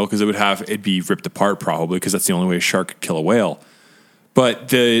attacking a whale, because it'd be ripped apart probably, because that's the only way a shark could kill a whale. But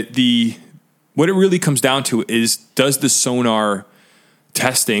the what it really comes down to is, does the sonar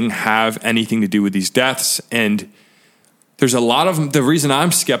testing have anything to do with these deaths? And there's a lot of the reason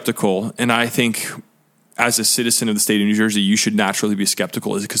I'm skeptical, and I think as a citizen of the state of New Jersey, you should naturally be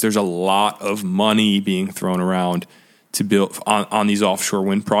skeptical, is because there's a lot of money being thrown around to build on these offshore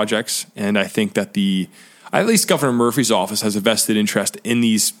wind projects. And I think that at least Governor Murphy's office has a vested interest in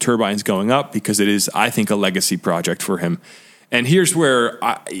these turbines going up, because it is, I think, a legacy project for him. And here's where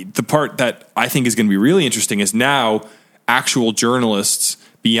the part that I think is going to be really interesting is now actual journalists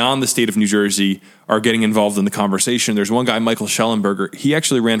beyond the state of New Jersey are getting involved in the conversation. There's one guy, Michael Schellenberger. He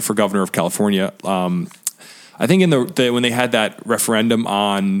actually ran for governor of California. I think when they had that referendum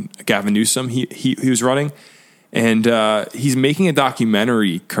on Gavin Newsom, he was running, and he's making a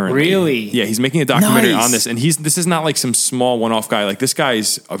documentary currently. Really? Yeah, he's making a documentary on this, and this is not like some small one-off guy. Like, this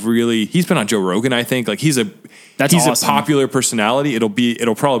guy's he's been on Joe Rogan, I think. Like, he's awesome. A popular personality.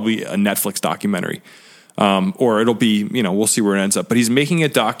 It'll probably be a Netflix documentary, or it'll be, we'll see where it ends up. But he's making a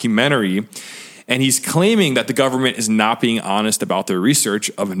documentary. And he's claiming that the government is not being honest about their research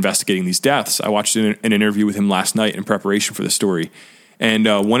of investigating these deaths. I watched an interview with him last night in preparation for the story. And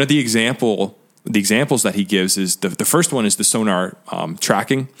one of the examples that he gives is the first one is the sonar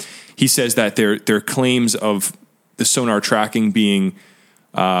tracking. He says that their claims of the sonar tracking being,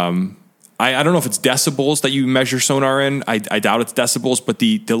 I don't know if it's decibels that you measure sonar in. I doubt it's decibels, but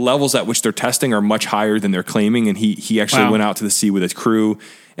the levels at which they're testing are much higher than they're claiming. And he actually went out to the sea with his crew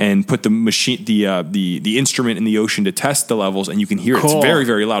and put the machine, the instrument in the ocean to test the levels, and you can hear it. It's very,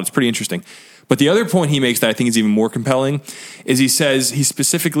 very loud. It's pretty interesting. But the other point he makes that I think is even more compelling is he says he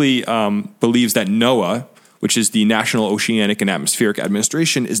specifically believes that NOAA, which is the National Oceanic and Atmospheric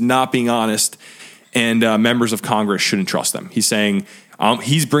Administration, is not being honest, and members of Congress shouldn't trust them. He's saying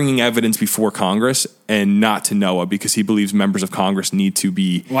he's bringing evidence before Congress and not to NOAA, because he believes members of Congress need to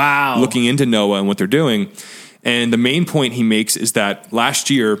be looking into NOAA and what they're doing. And the main point he makes is that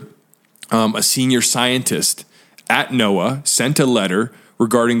last year, a senior scientist at NOAA sent a letter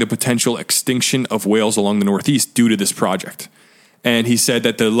regarding the potential extinction of whales along the Northeast due to this project. And he said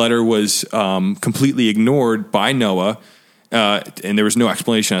that the letter was completely ignored by NOAA, and there was no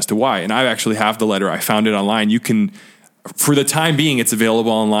explanation as to why. And I actually have the letter. I found it online. You can, for the time being, it's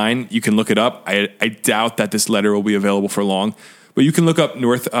available online. You can look it up. I doubt that this letter will be available for long, but you can look up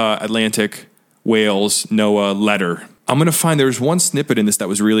North Atlantic Whales NOAA letter. I'm going to find there's one snippet in this that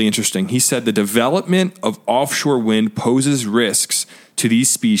was really interesting. He said the development of offshore wind poses risks to these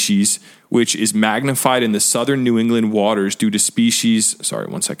species, which is magnified in the southern New England waters due to species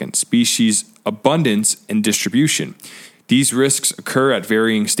abundance and distribution. These risks occur at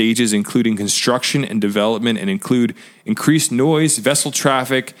varying stages, including construction and development, and include increased noise, vessel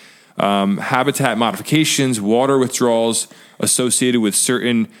traffic, habitat modifications, water withdrawals associated with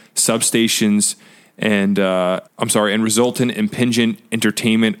certain substations, and resultant impingent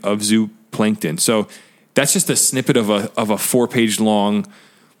entertainment of zooplankton. So that's just a snippet of a 4-page long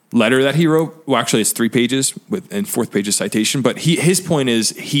letter that he wrote. Well, actually, it's 3 pages and 4th page is citation. But his point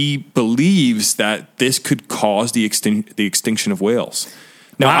is he believes that this could cause the extinction of whales.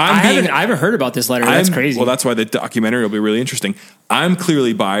 Now, I haven't heard about this letter. That's crazy. Well, that's why the documentary will be really interesting. I'm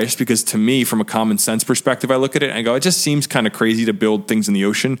clearly biased because, to me, from a common sense perspective, I look at it and I go, it just seems kind of crazy to build things in the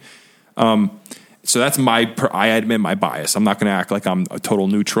ocean. So that's I admit my bias. I'm not going to act like I'm a total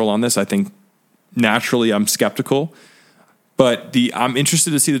neutral on this. I think naturally I'm skeptical. But I'm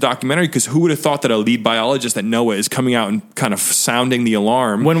interested to see the documentary, because who would have thought that a lead biologist at NOAA is coming out and kind of sounding the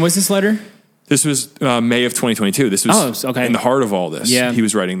alarm? When was this letter? This was May of 2022. This was in the heart of all this. Yeah. He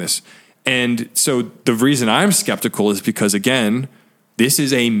was writing this. And so the reason I'm skeptical is because, again, this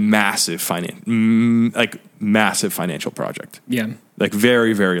is a massive financial project. Yeah. Like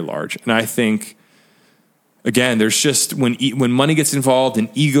very, very large. And I think, again, there's just when money gets involved and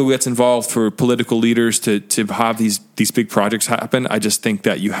ego gets involved for political leaders to have these big projects happen, I just think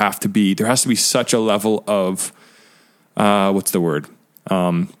that there has to be such a level of,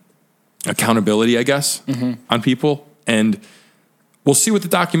 accountability, I guess, on people. And we'll see what the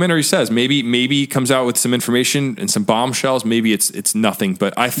documentary says. Maybe he comes out with some information and some bombshells. Maybe it's nothing,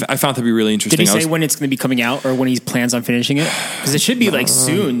 but I found it to be really interesting. Did he say when it's going to be coming out or when he plans on finishing it? Because it should be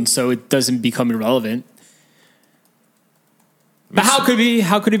soon, so it doesn't become irrelevant. But how could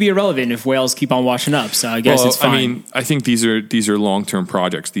it be irrelevant if whales keep on washing up? So I guess it's fine. I mean, I think these are long-term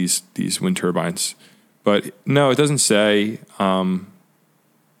projects, these wind turbines. But no, it doesn't say.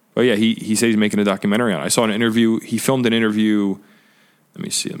 But yeah, he said he's making a documentary on it. I saw an interview. He filmed an interview. Let me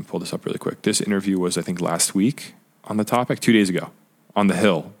see. Let me pull this up really quick. This interview was, I think, last week on the topic, 2 days ago, on the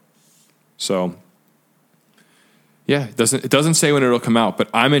Hill. So, yeah, it doesn't say when it'll come out, but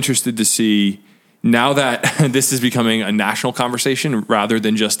I'm interested to see, now that this is becoming a national conversation rather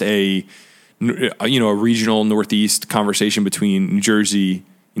than just a regional Northeast conversation between New Jersey,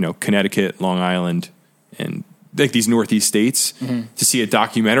 Connecticut, Long Island, and like these Northeast states, to see a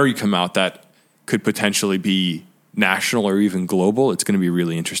documentary come out that could potentially be national or even global. It's going to be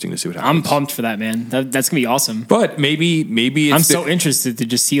really interesting to see what happens. I'm pumped for that, man. That's going to be awesome. But maybe it's I'm so interested to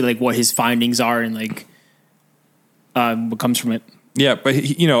just see like what his findings are and like what comes from it. Yeah, but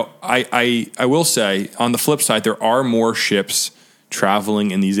I will say on the flip side, there are more ships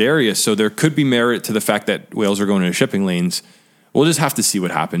traveling in these areas, so there could be merit to the fact that whales are going into shipping lanes. We'll just have to see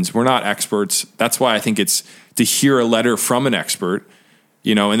what happens. We're not experts. That's why I think it's to hear a letter from an expert,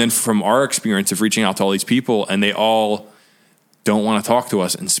 and then from our experience of reaching out to all these people, and they all don't want to talk to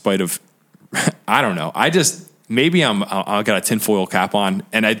us in spite of, I don't know. Maybe I got a tinfoil cap on,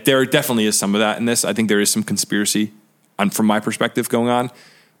 and there definitely is some of that in this. I think there is some conspiracy from my perspective going on,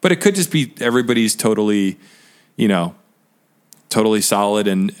 but it could just be everybody's totally solid,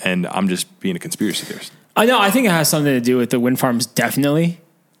 and I'm just being a conspiracy theorist. I know. I think it has something to do with the wind farms, definitely,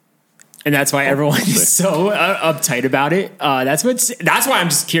 and that's why everyone is so uptight about it. That's why I'm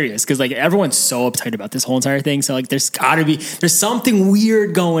just curious, because like everyone's so uptight about this whole entire thing. So like, there's something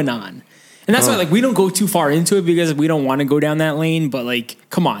weird going on, and that's why like we don't go too far into it because we don't want to go down that lane. But like,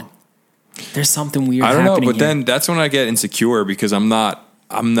 come on, there's something weird. I don't know, but here. then that's when I get insecure because I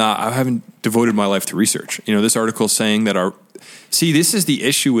haven't devoted my life to research. This article is saying that this is the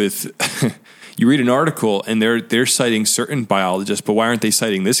issue with. You read an article and they're citing certain biologists, but why aren't they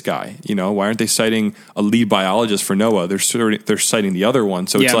citing this guy? Why aren't they citing a lead biologist for NOAA? They're citing the other one.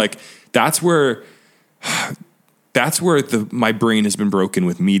 So it's like that's where my brain has been broken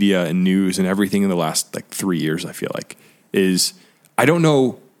with media and news and everything in the last like 3 years. I feel like is I don't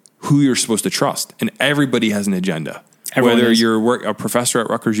know who you're supposed to trust, and everybody has an agenda. Whether you're a professor at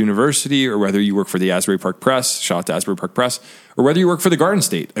Rutgers University or whether you work for the Asbury Park Press, shout out to Asbury Park Press, or whether you work for the Garden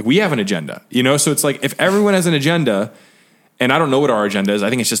State, like we have an agenda, So it's like if everyone has an agenda, and I don't know what our agenda is, I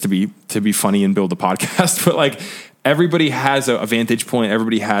think it's just to be funny and build the podcast, but like everybody has a vantage point,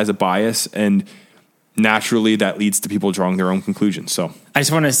 everybody has a bias, and naturally that leads to people drawing their own conclusions. So I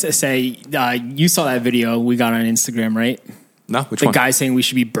just want to say, you saw that video we got on Instagram, right? No, which one? The guy saying we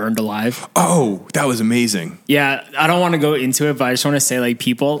should be burned alive. Oh, that was amazing. Yeah, I don't want to go into it, but I just want to say, like,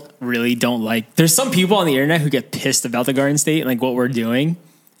 people really don't like. There's some people on the internet who get pissed about the Garden State and like what we're doing,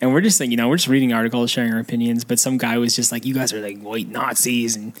 and we're just like, we're just reading articles, sharing our opinions. But some guy was just like, "You guys are like white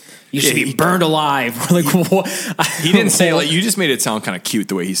Nazis, and you should be burned alive." We're like, "What?" He didn't say like. You just made it sound kind of cute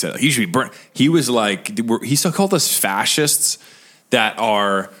the way he said it. You should be burned. He was like, he still called us fascists that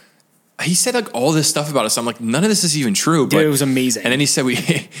are. He said like all this stuff about us. I'm like, none of this is even true. But dude, it was amazing. And then he said I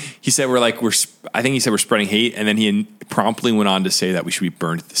think he said we're spreading hate. And then he promptly went on to say that we should be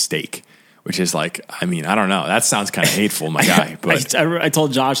burned at the stake, which is like, I mean, I don't know. That sounds kind of hateful, my guy. But I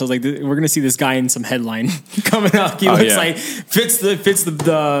told Josh, I was like, we're going to see this guy in some headline coming up. He looks like fits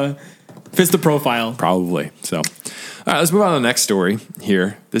the profile. Probably. So, all right, let's move on to the next story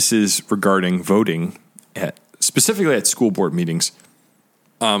here. This is regarding voting specifically at school board meetings.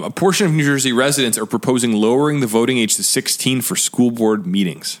 A portion of New Jersey residents are proposing lowering the voting age to 16 for school board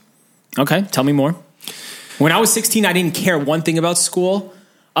meetings. Okay, tell me more. When I was 16, I didn't care one thing about school,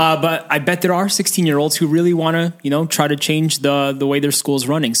 but I bet there are 16-year-olds who really want to, try to change the way their school's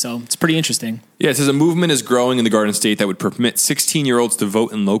running. So it's pretty interesting. Yeah, it says a movement is growing in the Garden State that would permit 16-year-olds to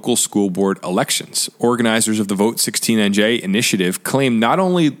vote in local school board elections. Organizers of the Vote 16NJ initiative claim not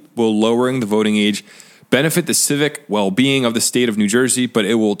only will lowering the voting age benefit the civic well-being of the state of New Jersey, but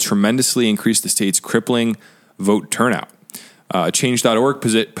it will tremendously increase the state's crippling vote turnout. A Change.org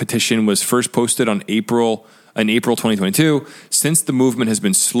petition was first posted in April 2022. Since the movement has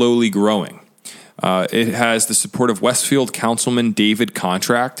been slowly growing. It has the support of Westfield Councilman David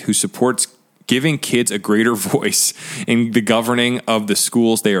Contract, who supports giving kids a greater voice in the governing of the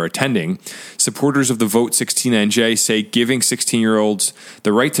schools they are attending. Supporters of the Vote 16NJ say giving 16-year-olds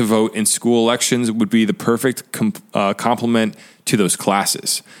the right to vote in school elections would be the perfect complement to those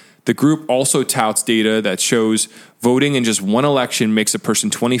classes. The group also touts data that shows voting in just one election makes a person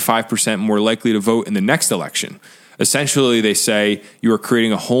 25% more likely to vote in the next election. Essentially, they say you are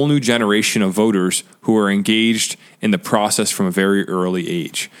creating a whole new generation of voters who are engaged in the process from a very early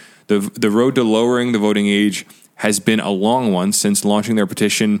age. The road to lowering the voting age has been a long one. Since launching their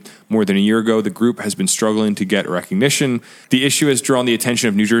petition more than a year ago, the group has been struggling to get recognition. The issue has drawn the attention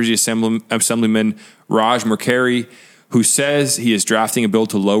of New Jersey Assemblyman Raj Murkari, who says he is drafting a bill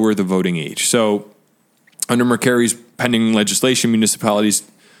to lower the voting age. So under Murkari's pending legislation, municipalities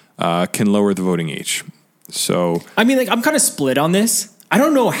can lower the voting age. So I mean, like, I'm kind of split on this. I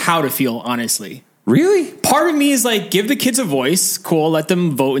don't know how to feel, honestly. Really? Part of me is like, give the kids a voice, cool, let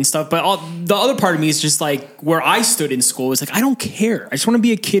them vote and stuff. But the other part of me is just like, where I stood in school was like, I don't care. I just want to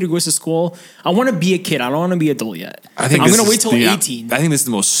be a kid who goes to school. I want to be a kid. I don't want to be an adult yet. I'm going to wait till 18. I think this is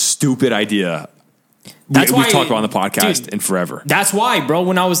the most stupid idea That's why we've talked about on the podcast dude, in forever. That's why, bro,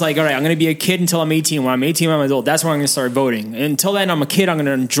 when I was like, all right, I'm going to be a kid until I'm 18. When I'm 18, I'm an adult. That's when I'm going to start voting. And until then, I'm a kid. I'm going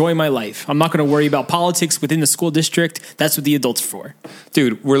to enjoy my life. I'm not going to worry about politics within the school district. That's what the adults are for.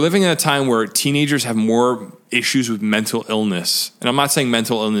 Dude, we're living in a time where teenagers have more issues with mental illness. And I'm not saying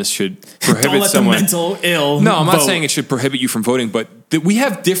mental illness should prohibit Don't let someone. the mental ill No, I'm not vote. saying it should prohibit you from voting, but we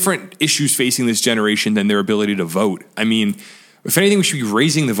have different issues facing this generation than their ability to vote. I mean, if anything, we should be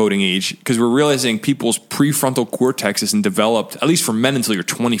raising the voting age because we're realizing people's prefrontal cortex isn't developed, at least for men, until you're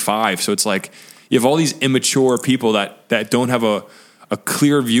 25. So it's like you have all these immature people that don't have a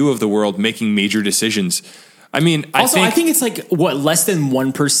clear view of the world making major decisions. I mean, I think it's like, what, less than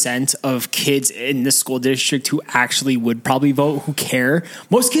 1% of kids in the school district who actually would probably vote, who care.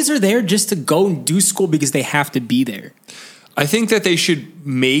 Most kids are there just to go and do school because they have to be there. I think that they should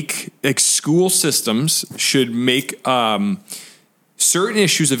make, like, school systems should make certain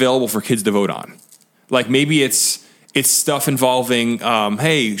issues available for kids to vote on. Like maybe it's stuff involving,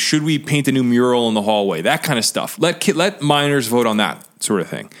 hey, should we paint a new mural in the hallway? That kind of stuff. Let minors vote on that sort of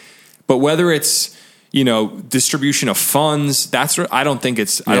thing. But whether it's, distribution of funds, I don't think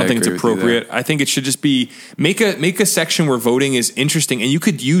it's appropriate. I think it should just be make a section where voting is interesting, and you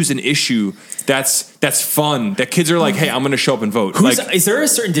could use an issue that's fun, that kids are like, hey, I'm going to show up and vote. Is there a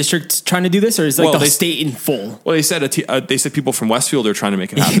certain district trying to do this, or is the state in full? Well, they said people from Westfield are trying to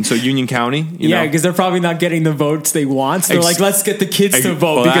make it happen. So Union County, because they're probably not getting the votes they want. So they're like, let's get the kids to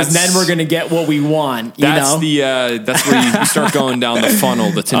vote because then we're going to get what we want. That's where you start going down the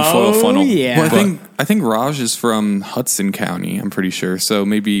funnel, the tinfoil funnel. Yeah. Well, I think Raj is from Hudson County, I'm pretty sure. So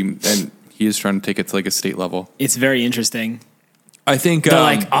maybe, and he is trying to take it to like a state level. It's very interesting. I think they're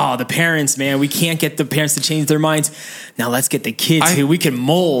like, the parents, man, we can't get the parents to change their minds. Now let's get the kids who we can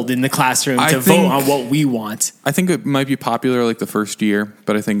mold in the classroom to vote on what we want. I think it might be popular like the first year,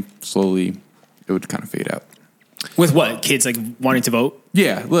 but I think slowly it would kind of fade out. With what? Kids like wanting to vote?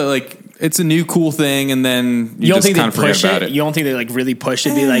 Yeah, like it's a new cool thing, and then you just kind of forget about it. You don't think they like really push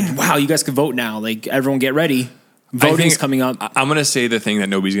it? Be like, wow, you guys can vote now. Like everyone get ready. Voting's coming up. I'm going to say the thing that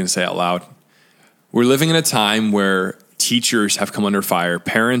nobody's going to say out loud. We're living in a time where teachers have come under fire.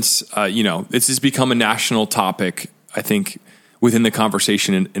 Parents, this has become a national topic. I think within the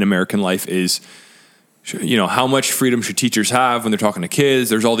conversation in American life is, how much freedom should teachers have when they're talking to kids?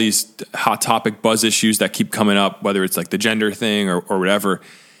 There's all these hot topic buzz issues that keep coming up, whether it's like the gender thing or whatever.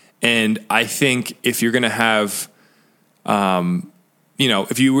 And I think if you're going to have,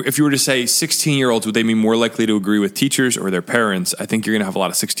 if you were to say 16-year-olds, would they be more likely to agree with teachers or their parents? I think you're going to have a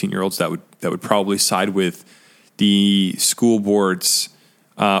lot of 16-year-olds that would probably side with the school boards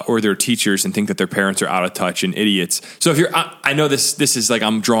or their teachers and think that their parents are out of touch and idiots. So I know this is like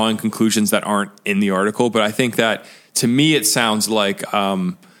I'm drawing conclusions that aren't in the article, but I think that to me it sounds like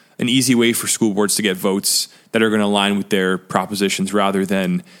an easy way for school boards to get votes that are going to align with their propositions rather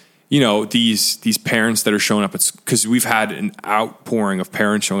than these parents that are showing up. Because we've had an outpouring of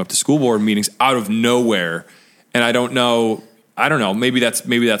parents showing up to school board meetings out of nowhere, and I don't know. Maybe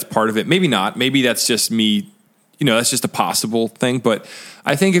that's part of it. Maybe not. Maybe that's just me. That's just a possible thing. But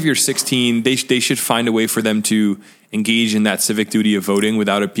I think if you're 16, they should find a way for them to engage in that civic duty of voting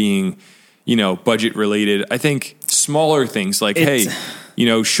without it being, budget related. I think smaller things like,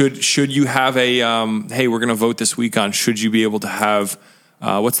 should you have a, hey, we're going to vote this week on, should you be able to have,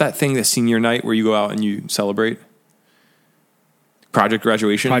 what's that thing, the senior night where you go out and you celebrate? Project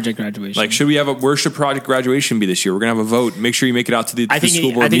graduation. Like, where should project graduation be this year? We're going to have a vote. Make sure you make it out to the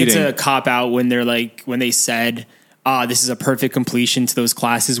school board meeting. I think it's a cop out when they said, this is a perfect completion to those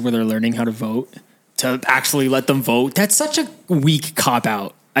classes where they're learning how to vote, to actually let them vote. That's such a weak cop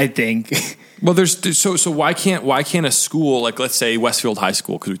out, I think. Well, so why can't a school, like let's say Westfield High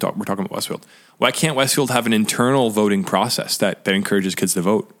School, because we're talking about Westfield. Why can't Westfield have an internal voting process that encourages kids to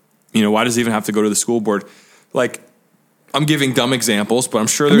vote? Why does it even have to go to the school board? Like, I'm giving dumb examples, but I'm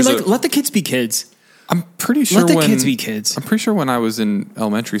sure let the kids be kids. I'm pretty sure Let the kids be kids. I'm pretty sure when I was in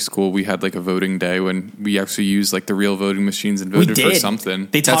elementary school, we had like a voting day when we actually used like the real voting machines and voted for something.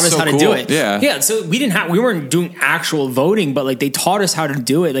 They taught us how to do it. Yeah. So we weren't doing actual voting, but like they taught us how to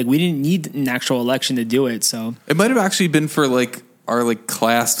do it. Like we didn't need an actual election to do it. So it might have actually been for like our like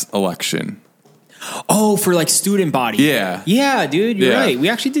class election. Oh, for like student body. Yeah. Yeah, dude, you're right. We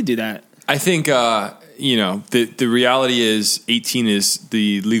actually did do that. I think the reality is 18 is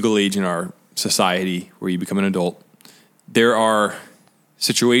the legal age in our society where you become an adult. There are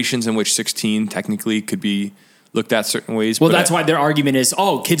situations in which 16 technically could be looked at certain ways. Well, that's why their argument is,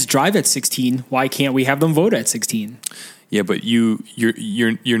 kids drive at 16. Why can't we have them vote at 16? Yeah, but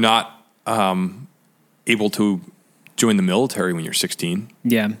you're not able to join the military when you're 16.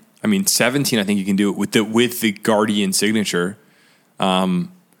 Yeah. I mean, 17, I think you can do it with the guardian signature.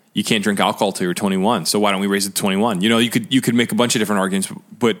 You can't drink alcohol till you're 21. So why don't we raise it to 21? You could make a bunch of different arguments,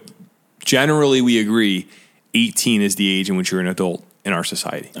 but generally we agree 18 is the age in which you're an adult in our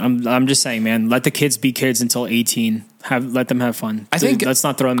society. I'm just saying, man, let the kids be kids until 18. Let them have fun. I think let's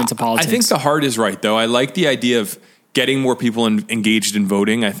not throw them into politics. I think the heart is right, though. I like the idea of getting more people engaged in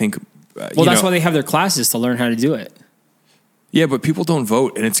voting. I think. That's why they have their classes to learn how to do it. Yeah, but people don't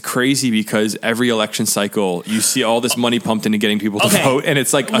vote, and it's crazy because every election cycle you see all this money pumped into getting people to vote, and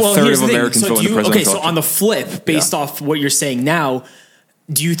it's like a third of Americans vote in the presidential election. So on the flip, based off what you're saying now,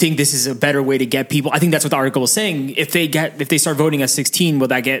 do you think this is a better way to get people? I think that's what the article was saying. If they start voting at 16, will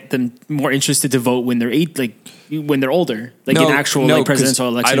that get them more interested to vote when they're when they're older, in actual presidential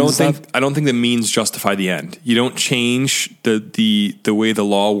elections? I don't think the means justify the end. You don't change the way the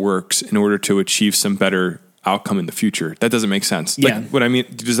law works in order to achieve some better outcome in the future. That doesn't make sense. Yeah. What I mean,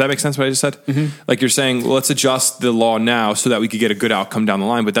 does that make sense what I just said? Mm-hmm. Like you're saying, well, let's adjust the law now so that we could get a good outcome down the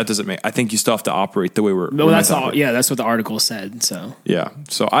line, but that doesn't make, I think you still have to operate the way that's what the article said. So yeah.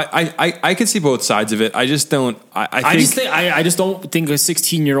 So I can see both sides of it. I just don't, I just don't think a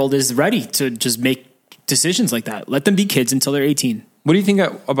 16-year-old is ready to just make decisions like that. Let them be kids until they're 18. What do you think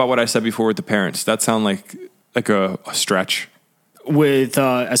about what I said before with the parents? That sound like a stretch. With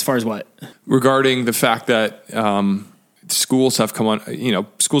as far as what? Regarding the fact that schools have come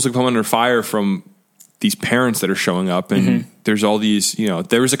under fire from these parents that are showing up, and there's all these,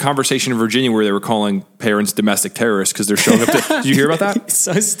 there was a conversation in Virginia where they were calling parents domestic terrorists because they're showing up. Did you hear about that?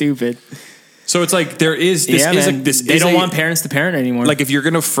 So stupid. So it's like there is this. They don't want parents to parent anymore. Like if you're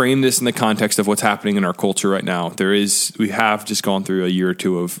going to frame this in the context of what's happening in our culture right now, we have just gone through a year or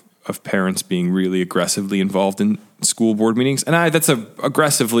two of parents being really aggressively involved in school board meetings. And that's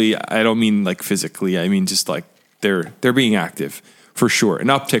aggressively, I don't mean like physically. I mean, just like they're being active for sure, an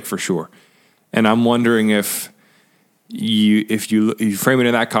uptick for sure. And I'm wondering if you frame it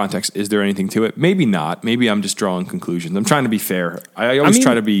in that context, is there anything to it? Maybe not. Maybe I'm just drawing conclusions. I'm trying to be fair. I always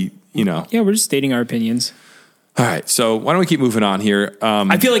try to be, Yeah, we're just stating our opinions. All right. So why don't we keep moving on here?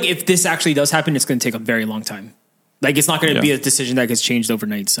 I feel like if this actually does happen, it's going to take a very long time. Like it's not going to be a decision that gets changed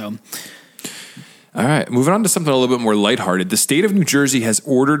overnight. So, all right, moving on to something a little bit more lighthearted. The state of New Jersey has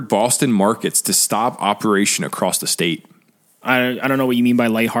ordered Boston markets to stop operation across the state. I don't know what you mean by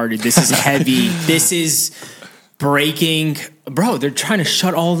lighthearted. This is heavy. This is breaking, bro. They're trying to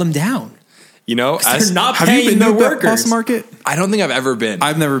shut all of them down. They're not paying their workers. Boston Market? I don't think I've ever been.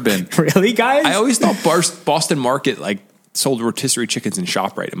 I've never been. Really, guys? I always thought Boston Market sold rotisserie chickens in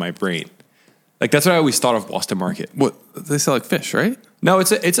ShopRite in my brain. Like that's what I always thought of Boston Market. What they sell like fish, right? No,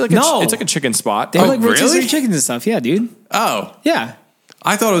 it's like a chicken spot. They have like rotisserie chickens and stuff. Yeah, dude. Oh, yeah.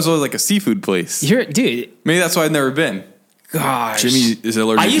 I thought it was always like a seafood place. Dude. Maybe that's why I've never been. Gosh, Jimmy is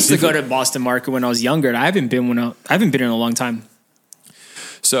allergic. I used to go to Boston Market when I was younger. And I haven't been in a long time.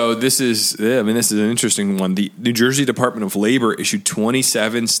 So this is an interesting one. The New Jersey Department of Labor issued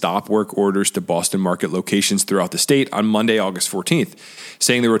 27 stop work orders to Boston Market locations throughout the state on Monday, August 14th,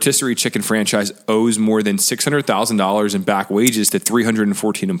 saying the rotisserie chicken franchise owes more than $600,000 in back wages to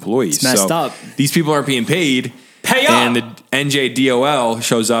 314 employees. It's messed up. These people aren't being paid. Pay up! And the NJDOL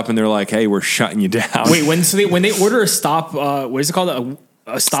shows up and they're like, hey, we're shutting you down. Wait, when they order a stop, what is it called?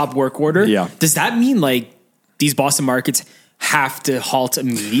 A stop work order? Yeah. Does that mean like these Boston markets have to halt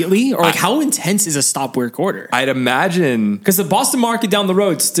immediately? Or how intense is a stop work order? I'd imagine. Because the Boston Market down the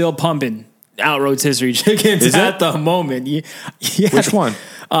road still pumping out rotisserie chickens at the moment. Yeah. Which one?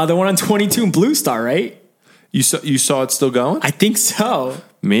 The one on 22 and Blue Star, right? You saw it still going? I think so.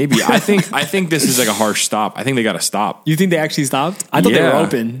 Maybe. I think this is like a harsh stop. I think they got to stop. You think they actually stopped? I thought they were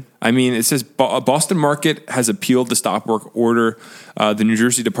open. I mean, it says Boston Market has appealed the stop work order. The New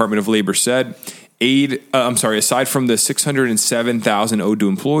Jersey Department of Labor said aside from the $607,000 owed to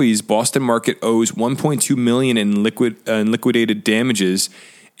employees, Boston Market owes $1.2 million in liquidated damages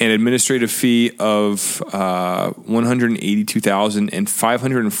an administrative fee of $182,000 and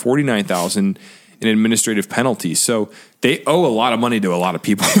 $549,000 in administrative penalties. So they owe a lot of money to a lot of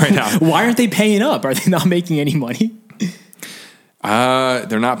people right now. Why aren't they paying up? Are they not making any money?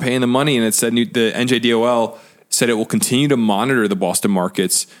 They're not paying the money, and it said the NJDOL said it will continue to monitor the Boston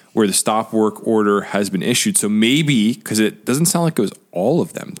markets where the stop work order has been issued. So maybe, because it doesn't sound like it was all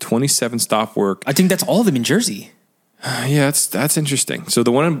of them, 27 stop work. I think that's all of them in Jersey. Yeah, that's interesting. So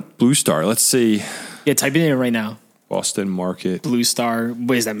the one in Blue Star, let's see. Yeah, type it in right now. Boston market. Blue Star.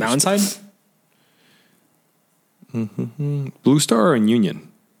 What is that, Mountainside? Mm-hmm. Blue Star or in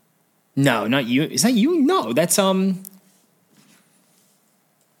Union? No, not you. Is that you? No, that's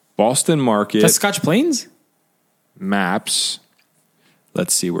Boston market. That's Scotch Plains? Maps.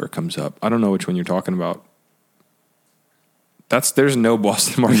 Let's see where it comes up. I don't know which one you're talking about. There's no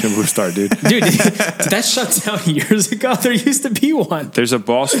Boston market in Blue Star, dude. Dude, did that shut down years ago? There used to be one. There's a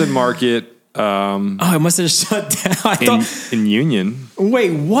Boston market. It must have shut down. In Union.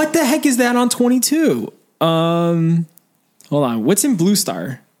 Wait, what the heck is that on 22? Hold on. What's in Blue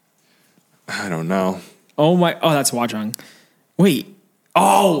Star? I don't know. Oh, that's Wajong. Wait.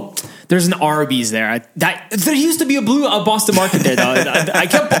 Oh, there's an Arby's there. There used to be a Boston market there, though. I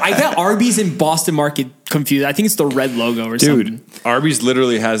got Arby's and Boston Market confused. I think it's the red logo or something. Dude, Arby's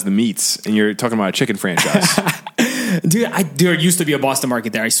literally has the meats, and you're talking about a chicken franchise. Dude, there used to be a Boston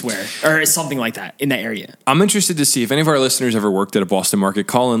market there, I swear. Or something like that in that area. I'm interested to see if any of our listeners ever worked at a Boston market.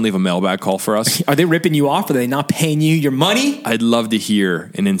 Call and leave a mailbag call for us. Are they ripping you off? Are they not paying you your money? I'd love to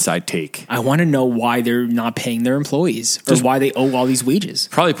hear an inside take. I want to know why they're not paying their employees or why they owe all these wages.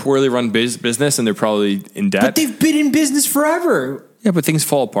 Probably poorly run business, and they're probably in debt. But they've been in business forever. Yeah, but things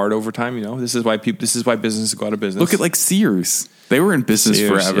fall apart over time, you know. This is why businesses go out of business. Look at like Sears. They were in business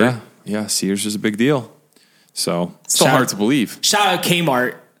forever. Yeah, Sears is a big deal. So still hard to believe. Shout out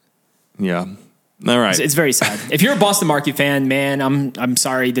Kmart. Yeah. All right. It's very sad. If you're a Boston Market fan, man, I'm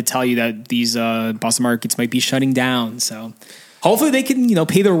sorry to tell you that these Boston markets might be shutting down. So hopefully they can,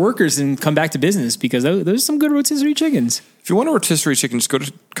 pay their workers and come back to business because those are some good rotisserie chickens. If you want a rotisserie chicken, just go to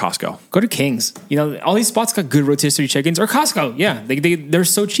Costco. Go to King's. All these spots got good rotisserie chickens or Costco. Yeah, they're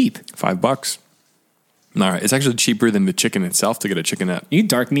so cheap. $5. All right. It's actually cheaper than the chicken itself to get a chickenette. You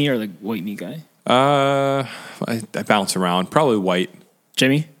dark meat or like white meat guy? I bounce around. Probably white.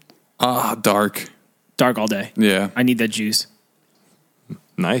 Jimmy? Dark. Dark all day. Yeah. I need that juice.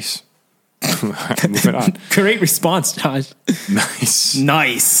 Nice. Moving on. Great response, Josh. Nice.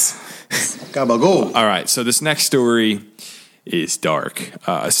 Gabagool. All right. So this next story is dark.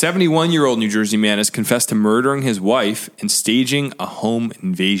 A 71-year-old New Jersey man has confessed to murdering his wife and staging a home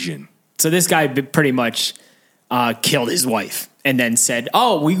invasion. So this guy pretty much killed his wife and then said,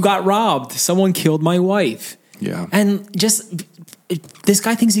 "Oh, we got robbed. Someone killed my wife." Yeah. And this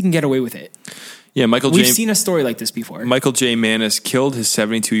guy thinks he can get away with it. Yeah, We've seen a story like this before. Michael J. Manis killed his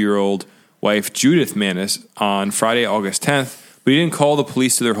 72-year-old wife, Judith Manis, on Friday, August 10th, but he didn't call the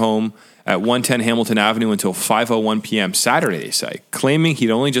police to their home at 110 Hamilton Avenue until 5:01 p.m. Saturday, they say. Claiming he'd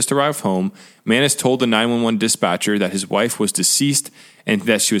only just arrived home, Manis told the 911 dispatcher that his wife was deceased and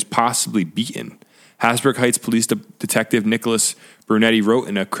that she was possibly beaten. Hasbrook Heights Police Detective Nicholas Brunetti wrote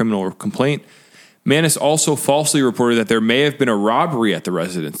in a criminal complaint. Manis also falsely reported that there may have been a robbery at the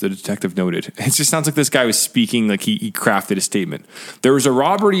residence, the detective noted. It just sounds like this guy was speaking like he crafted a statement. There was a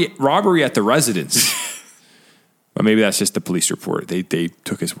robbery at the residence. But maybe that's just the police report. They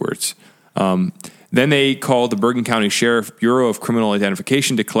took his words. Then they called the Bergen County Sheriff Bureau of Criminal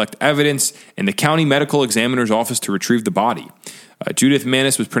Identification to collect evidence and the county medical examiner's office to retrieve the body. Judith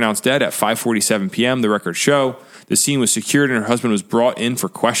Manis was pronounced dead at 5:47 p.m., the records show. The scene was secured and her husband was brought in for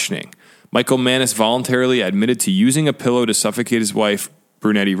questioning. Michael Manis voluntarily admitted to using a pillow to suffocate his wife,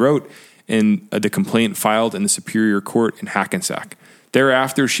 Brunetti wrote, in the complaint filed in the Superior Court in Hackensack.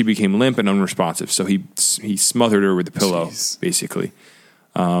 Thereafter, she became limp and unresponsive, so he smothered her with the pillow, basically.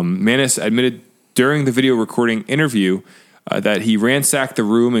 Manis admitted during the video recording interview that he ransacked the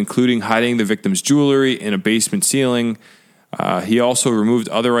room, including hiding the victim's jewelry in a basement ceiling. He also removed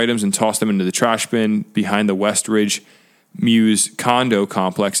other items and tossed them into the trash bin behind the West Ridge Muse condo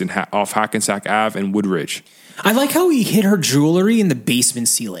complex off Hackensack Ave and Woodridge. I like how he hid her jewelry in the basement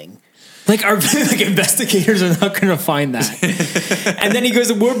ceiling. Like, our investigators are not going to find that. And then he goes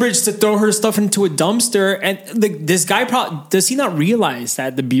to Woodbridge to throw her stuff into a dumpster. And this guy does he not realize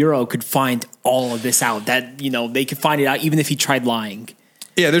that the Bureau could find all of this out? That, they could find it out even if he tried lying.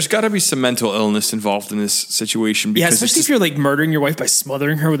 Yeah, there's got to be some mental illness involved in this situation. Yeah, especially if you're murdering your wife by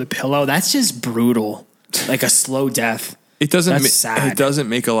smothering her with a pillow. That's just brutal. Like a slow death. It doesn't. That's sad. It doesn't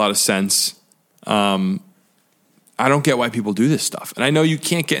make a lot of sense. I don't get why people do this stuff. And I know you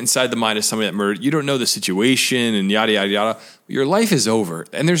can't get inside the mind of somebody that murdered. You don't know the situation and yada, yada, yada. Your life is over.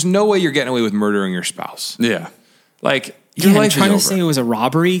 And there's no way you're getting away with murdering your spouse. Yeah. Like, your life is over. Trying to say it was a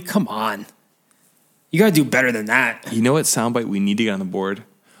robbery? Come on. You got to do better than that. You know what soundbite we need to get on the board?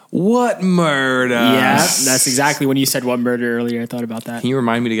 What murder? Yeah, that's exactly when you said what murder earlier. I thought about that. Can you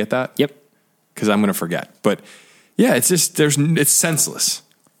remind me to get that? Yep. Because I'm going to forget. But yeah, it's just, it's senseless.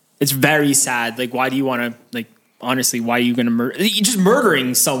 It's very sad. Like, why do you want to, like, honestly, why are you going to murder? Just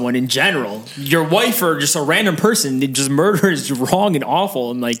murdering someone in general, your wife or just a random person, just murder is wrong and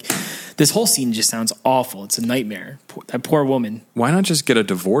awful. And like, this whole scene just sounds awful. It's a nightmare. That poor woman. Why not just get a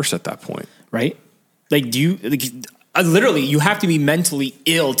divorce at that point? Right? Like, literally, you have to be mentally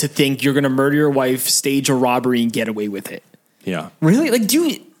ill to think you're going to murder your wife, stage a robbery, and get away with it. Yeah. Really? Like,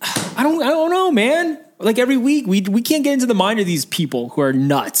 I don't know, man. Like, every week, we can't get into the mind of these people who are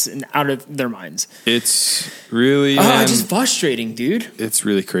nuts and out of their minds. It's really just frustrating, dude. It's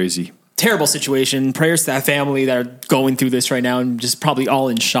really crazy. Terrible situation. Prayers to that family that are going through this right now and just probably all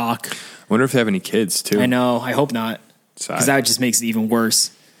in shock. I wonder if they have any kids, too. I know. I hope not. Because that just makes it even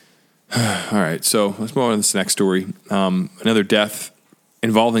worse. All right, so let's move on to this next story. Another death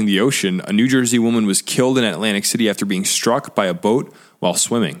involving the ocean. A New Jersey woman was killed in Atlantic City after being struck by a boat while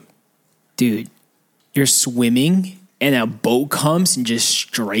swimming. Dude, you're swimming and a boat comes and just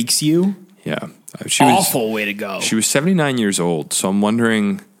strikes you? Yeah. Awful way to go. She was 79 years old, so I'm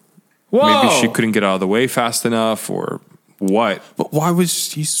wondering maybe she couldn't get out of the way fast enough or what. But why was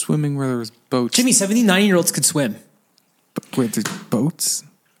she swimming where there was boats? Jimmy, 79-year-olds could swim. But wait, there's boats?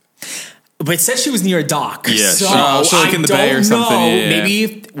 But it said she was near a dock. Yeah, so like in the bay or something. Yeah.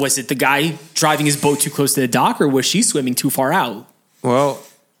 Maybe was it the guy driving his boat too close to the dock, or was she swimming too far out? Well,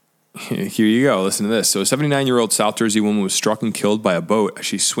 here you go. Listen to this. So a 79-year-old South Jersey woman was struck and killed by a boat as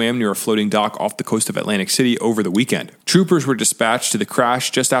she swam near a floating dock off the coast of Atlantic City over the weekend. Troopers were dispatched to the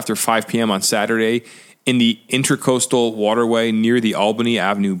crash just after 5 p.m. on Saturday in the Intercoastal Waterway near the Albany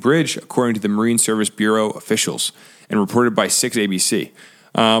Avenue Bridge, according to the Marine Service Bureau officials, and reported by 6 ABC.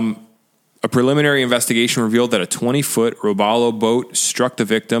 A preliminary investigation revealed that a 20-foot Robalo boat struck the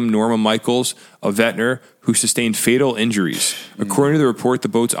victim, Norma Michaels, a Ventnor, who sustained fatal injuries. According to the report, the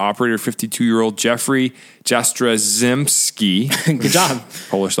boat's operator, 52-year-old Jeffrey Jastrzębski, good job,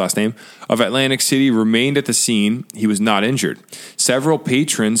 Polish last name, of Atlantic City, remained at the scene. He was not injured. Several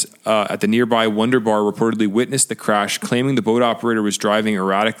patrons at the nearby Wonder Bar reportedly witnessed the crash, claiming the boat operator was driving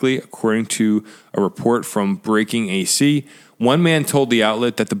erratically, according to a report from Breaking AC. One man told the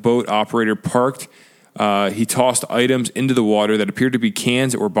outlet that the boat operator parked. He tossed items into the water that appeared to be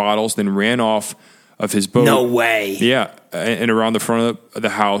cans or bottles, then ran off of his boat. No way. Yeah, and around the front of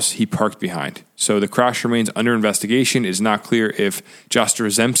the house he parked behind. So the crash remains under investigation. It is not clear if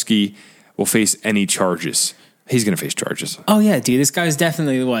Jastrzębski will face any charges. He's going to face charges. Oh, yeah, dude. This guy's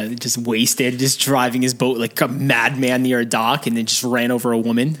definitely, just wasted, just driving his boat like a madman near a dock and then just ran over a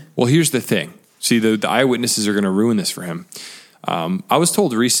woman. Well, here's the thing. See, the eyewitnesses are going to ruin this for him. I was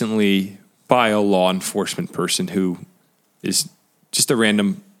told recently by a law enforcement person who is just a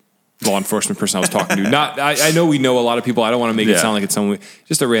random law enforcement person I was talking to. I know we know a lot of people. I don't want to make it sound like it's someone,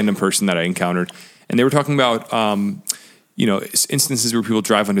 just a random person that I encountered. And they were talking about, instances where people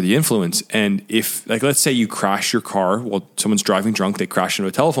drive under the influence. And if, like, let's say you crash your car while someone's driving drunk, they crash into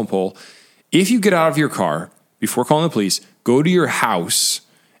a telephone pole. If you get out of your car before calling the police, go to your house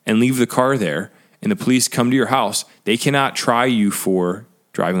and leave the car there, and the police come to your house, they cannot try you for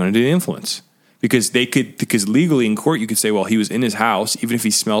driving under the influence. Because legally in court, you could say, well, he was in his house, even if he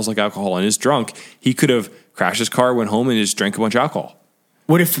smells like alcohol and is drunk, he could have crashed his car, went home, and just drank a bunch of alcohol.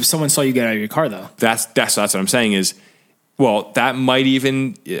 What if someone saw you get out of your car, though? That's what I'm saying is, well, that might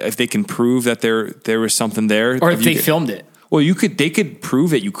even, if they can prove that there was something there. Or if they filmed it. Well, they could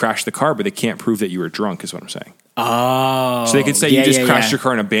prove that you crashed the car, but they can't prove that you were drunk, is what I'm saying. Oh. So they could say you just crashed your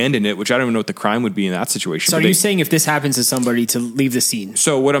car and abandoned it, which I don't even know what the crime would be in that situation. So are you saying if this happens to somebody to leave the scene?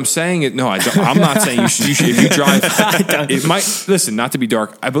 So what I'm saying is, no, I'm not saying you should if you drive. It might, listen, not to be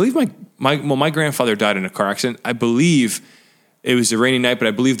dark. I believe my grandfather died in a car accident. I believe it was a rainy night, but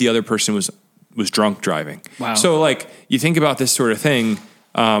I believe the other person was drunk driving. Wow. So like you think about this sort of thing.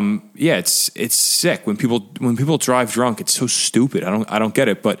 It's sick when people drive drunk. It's so stupid. I don't get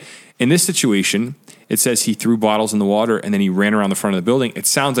it. But in this situation, it says he threw bottles in the water and then he ran around the front of the building. It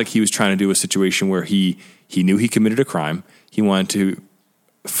sounds like he was trying to do a situation where he knew he committed a crime. He wanted to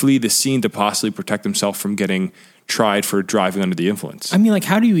flee the scene to possibly protect himself from getting tried for driving under the influence. I mean, like,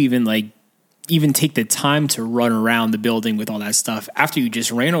 how do you even take the time to run around the building with all that stuff after you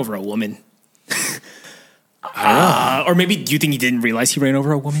just ran over a woman? I don't know. Or maybe do you think he didn't realize he ran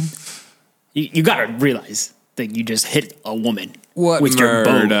over a woman? You got to realize that you just hit a woman What with your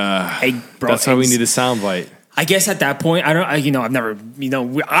boat. murder? Bro, That's why we need a soundbite. I guess at that point, I've never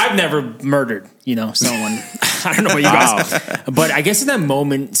murdered, someone. I don't know what you guys, but I guess in that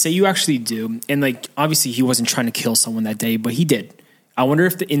moment, say you actually do, and like obviously he wasn't trying to kill someone that day, but he did. I wonder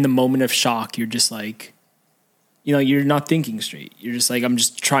if in the moment of shock, you're just like, you're not thinking straight. You're just like, I'm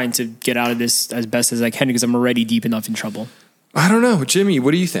just trying to get out of this as best as I can because I'm already deep enough in trouble. I don't know, Jimmy.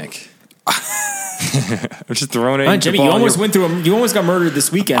 What do you think? I'm just throwing it. Jimmy, you almost you almost got murdered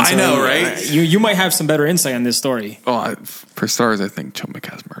this weekend. I know, right? You might have some better insight on this story. Oh, for stars, I think Chumik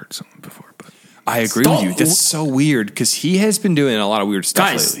has murdered someone before, but I agree with you. That's so weird because he has been doing a lot of weird stuff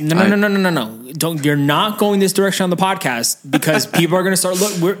Guys, lately. no. You're not going this direction on the podcast because people are going to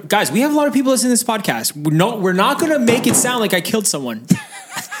start. Guys, we have a lot of people listening to this podcast. We're not going to make it sound like I killed someone.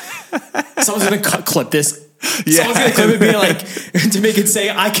 Someone's going to clip this. Yeah. Someone's going to clip it being like, to make it say,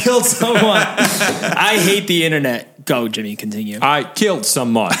 I killed someone. I hate the internet. Go, Jimmy, continue. I killed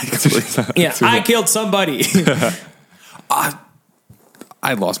someone. I killed somebody.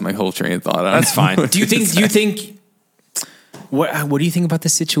 I lost my whole train of thought. That's fine. Do you think, what do you think about the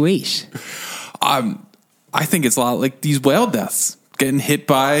situation? I think it's a lot like these whale deaths, getting hit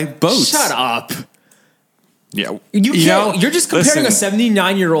by boats. Shut up. Yeah. You're just comparing a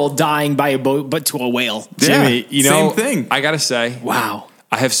 79-year-old dying by a boat, but to a whale. Jimmy, same thing. I got to say, Wow.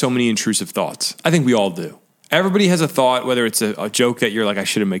 I have so many intrusive thoughts. I think we all do. Everybody has a thought, whether it's a joke that you're like, I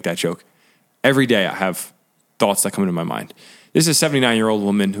shouldn't make that joke. Every day I have thoughts that come into my mind. This is a 79-year-old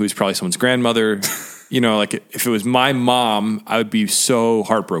woman who is probably someone's grandmother. Like if it was my mom, I would be so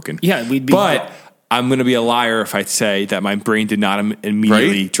heartbroken. Yeah, we'd be. But I'm going to be a liar if I say that my brain did not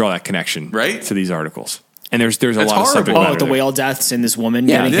immediately draw that connection to these articles. And there's a lot of subject matter. The whale deaths and this woman.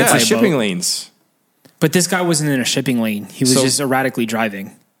 Yeah, getting hit by a shipping boat. lanes. But this guy wasn't in a shipping lane. He was just erratically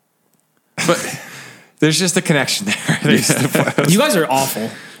driving. But there's just a connection there. You guys are awful.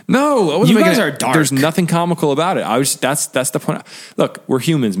 No, I wasn't You guys making are it. dark. There's nothing comical about it. That's the point. Look, we're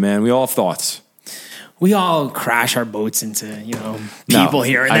humans, man. We all have thoughts. We all crash our boats into, people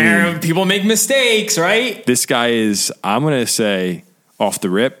here and there. mean, people make mistakes, right? This guy is, I'm going to say off the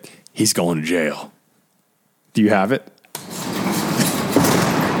rip, he's going to jail. Do you have it?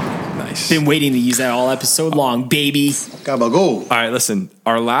 Nice. Been waiting to use that all episode long, baby. All right, listen.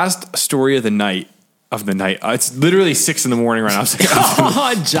 Our last story of the night. It's literally 6 a.m. right now.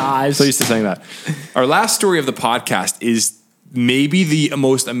 Oh, Josh. So used to saying that. Our last story of the podcast is maybe the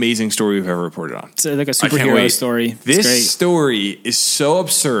most amazing story we've ever reported on. It's like a superhero story. This story is so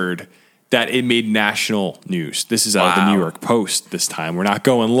absurd that it made national news. This is out of the New York Post this time. We're not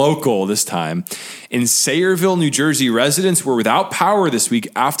going local this time. In Sayreville, New Jersey, residents were without power this week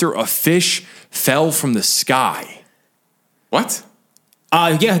after a fish fell from the sky. What?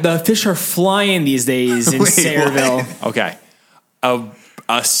 Yeah, the fish are flying these days in Sayreville. Okay.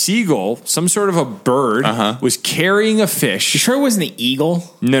 A seagull, some sort of a bird, was carrying a fish. You sure it wasn't an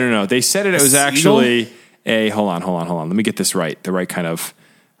eagle? No. They said it was actually a... Hold on. Let me get this right. The right kind of...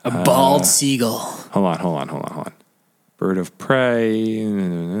 A bald seagull. Hold on. Bird of prey.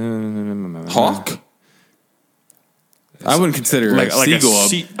 Hawk? I wouldn't consider like a seagull.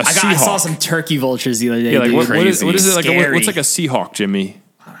 I saw some turkey vultures the other day. Yeah, like what is it? Scary. What's like a Seahawk, Jimmy?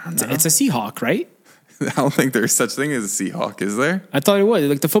 It's a Seahawk, right? I don't think there's such thing as a Seahawk, is there? I thought it was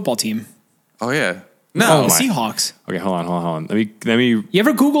like the football team. Oh yeah. No, Seahawks. Okay, hold on. Let me. You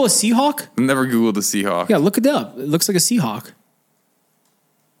ever Google a Seahawk? Never Googled a Seahawk. Yeah, look it up. It looks like a Seahawk.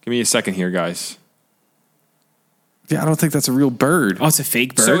 Give me a second here, guys. Yeah, I don't think that's a real bird. Oh, it's a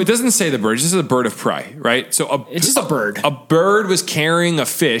fake bird. So it doesn't say the bird. This is a bird of prey, right? So it's just a bird. A bird was carrying a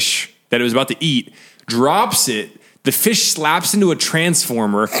fish that it was about to eat, drops it. The fish slaps into a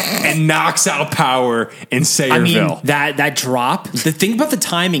transformer and knocks out power in Sayreville. I mean, that drop, the thing about the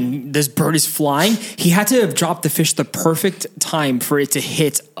timing, this bird is flying, he had to have dropped the fish the perfect time for it to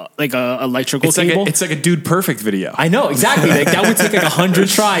hit like a electrical cable. It's like a Dude Perfect video. I know, exactly. Like that would take like 100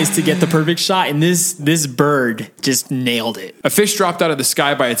 tries to get the perfect shot, and this bird just nailed it. A fish dropped out of the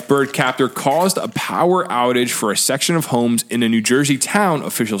sky by its bird captor caused a power outage for a section of homes in a New Jersey town,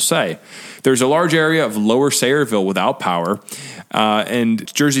 officials say. There's a large area of lower Sayreville without power,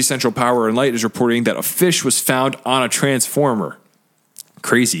 and Jersey Central Power and Light is reporting that a fish was found on a transformer.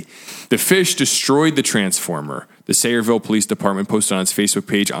 Crazy. The fish destroyed the transformer, the Sayreville Police Department posted on its Facebook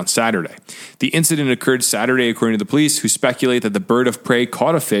page on Saturday. The incident occurred Saturday, according to the police, who speculate that the bird of prey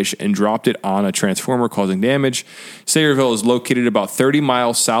caught a fish and dropped it on a transformer, causing damage. Sayreville is located about 30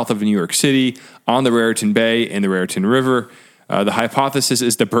 miles south of New York City on the Raritan Bay and the Raritan River. The hypothesis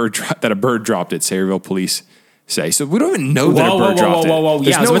is that a bird dropped it, Sayreville police say. So we don't even know that a bird dropped it. There's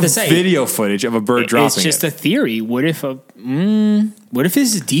Yeah, I was no about to say, video footage of a bird dropping it. It's just a theory. What if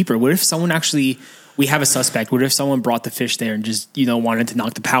this is deeper? What if someone actually, we have a suspect. What if someone brought the fish there and just, wanted to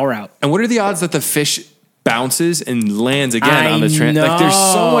knock the power out? And what are the odds that the fish bounces and lands again on the train? Like, there's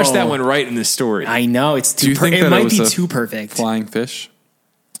so much that went right in this story. I know. It's too it might be too perfect. Flying fish?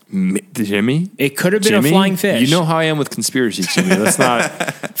 Jimmy? It could have been a flying fish. You know how I am with conspiracy, Jimmy. Let's not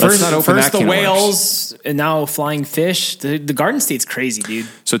open that the can of whales and now flying fish. The Garden State's crazy, dude.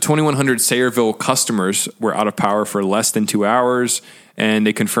 So 2,100 Sayreville customers were out of power for less than 2 hours, and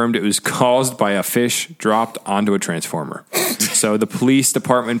they confirmed it was caused by a fish dropped onto a transformer. So the police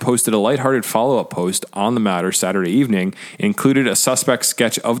department posted a lighthearted follow-up post on the matter Saturday evening. It included a suspect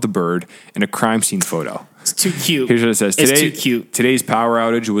sketch of the bird and a crime scene photo. It's too cute. Here's what it says. It's too cute. Today's power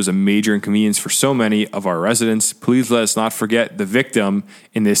outage was a major inconvenience for so many of our residents. Please let us not forget the victim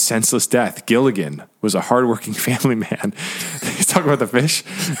in this senseless death. Gilligan was a hardworking family man. He's talking about the fish.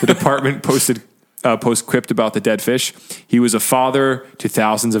 The department posted post-quipped about the dead fish. He was a father to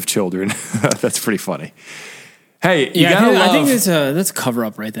thousands of children. That's pretty funny. Hey, I think that's a cover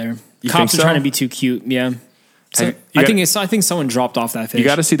up right there. Cops are trying to be too cute. Yeah. So I think someone dropped off that fish. You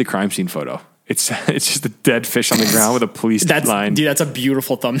got to see the crime scene photo. It's just a dead fish on the ground with a police line. Dude, that's a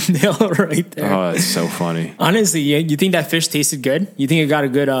beautiful thumbnail right there. Oh, that's so funny. Honestly, you think that fish tasted good? You think it got a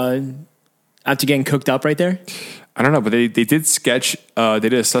good after getting cooked up right there? I don't know, but they did sketch. They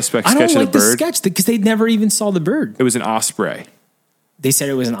did a suspect sketch of the bird. I don't like the sketch because they never even saw the bird. It was an osprey. They said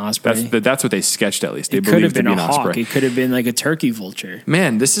it was an osprey. That's what they sketched, at least. They it could have believed been it to be a an hawk. osprey. It could have been like a turkey vulture.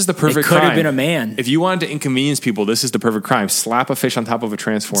 Man, this is the perfect crime. It could have crime. been a man. If you wanted to inconvenience people, this is the perfect crime. Slap a fish on top of a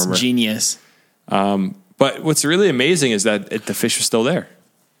transformer. It's genius. But what's really amazing is that the fish was still there.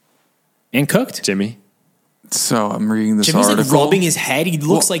 And cooked. Jimmy? So I'm reading this Jimmy's article. like rubbing his head. He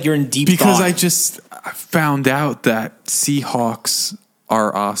looks like you're in deep because thought. I just found out that Seahawks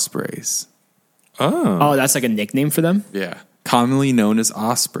are ospreys. Oh, that's like a nickname for them? Yeah. Commonly known as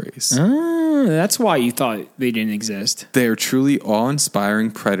ospreys. Oh, that's why you thought they didn't exist. They are truly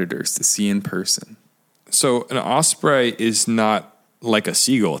awe-inspiring predators to see in person. So an osprey is not like a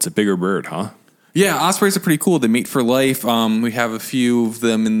seagull. It's a bigger bird, huh? Yeah, ospreys are pretty cool. They mate for life. We have a few of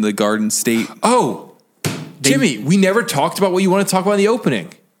them in the Garden State. Oh, Jimmy, we never talked about what you want to talk about in the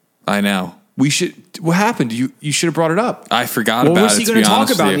opening. I know. We should. What happened? You should have brought it up. I forgot What about was it. he going to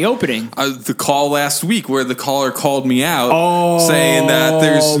talk about in the opening? The call last week where the caller called me out saying that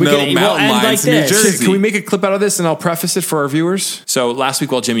there's no mountain lions in New Jersey. Can we make a clip out of this and I'll preface it for our viewers? So last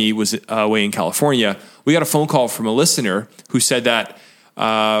week while Jimmy was away in California, we got a phone call from a listener who said that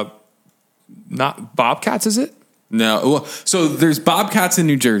not bobcats, is it? No. Well, so there's bobcats in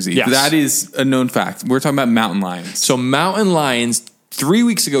New Jersey. Yes. That is a known fact. We're talking about mountain lions. So mountain lions, 3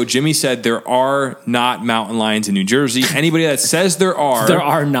 weeks ago, Jimmy said there are not mountain lions in New Jersey. Anybody that says there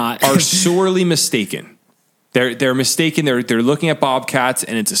are not are sorely mistaken. They're mistaken. They're looking at bobcats,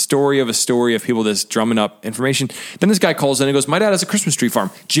 and it's a story of people just drumming up information. Then this guy calls in and goes, "My dad has a Christmas tree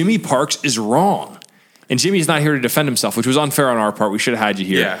farm." Jimmy Parks is wrong. And Jimmy's not here to defend himself, which was unfair on our part. We should have had you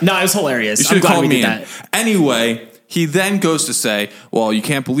here. Yeah. No, it was hilarious. You should have called me in. Anyway, he then goes to say, well, you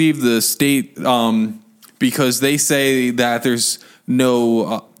can't believe the state because they say that there's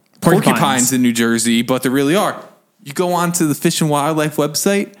no porcupines in New Jersey, but there really are. You go on to the Fish and Wildlife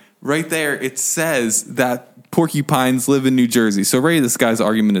website, right there it says that porcupines live in New Jersey. So really this guy's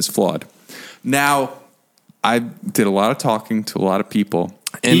argument is flawed. Now, I did a lot of talking to a lot of people.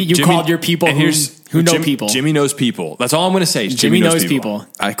 And you called your people who know people. Jimmy knows people. That's all I'm going to say. Jimmy knows people.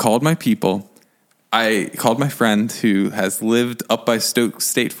 I called my people. I called my friend who has lived up by Stoke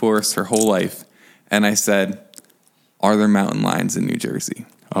State Forest her whole life. And I said, are there mountain lions in New Jersey?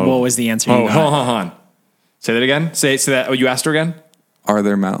 Oh. What was the answer? Hold on. Say that again. Say that. Oh, you asked her again? Are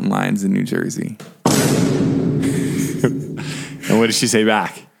there mountain lions in New Jersey? And what did she say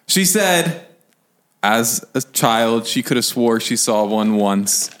back? She said, as a child, she could have swore she saw one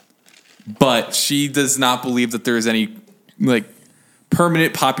once, but she does not believe that there is any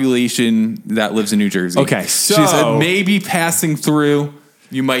permanent population that lives in New Jersey. Okay, so she said maybe passing through.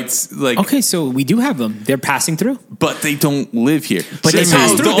 You might Okay, so we do have them. They're passing through, but they don't live here. But they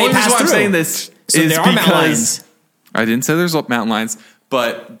pass through. The only reason why I'm saying this so is there are mountain lions. I didn't say there's mountain lions,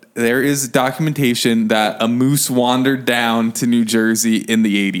 but there is documentation that a moose wandered down to New Jersey in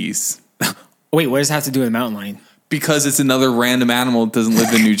the 80s. Wait, what does it have to do with a mountain lion? Because it's another random animal that doesn't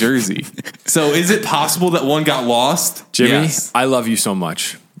live in New Jersey. So is it possible that one got lost? Jimmy, yes. I love you so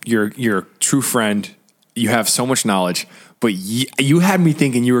much. You're a true friend. You have so much knowledge, but you had me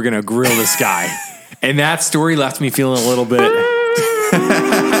thinking you were going to grill this guy. And that story left me feeling a little bit.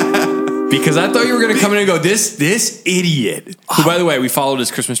 Because I thought you were going to come in and go, this idiot. Who, by the way, we followed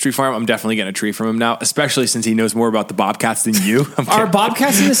his Christmas tree farm. I'm definitely getting a tree from him now, especially since he knows more about the bobcats than you. Are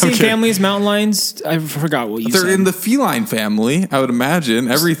bobcats in the same family as mountain lions? I forgot what you said. They're in the feline family, I would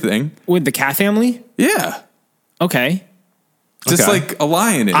imagine. Everything. With the cat family? Yeah. Okay. Just like a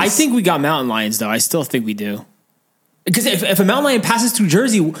lion is. I think we got mountain lions, though. I still think we do. Because if a mountain lion passes through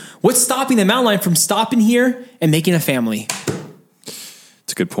Jersey, what's stopping the mountain lion from stopping here and making a family?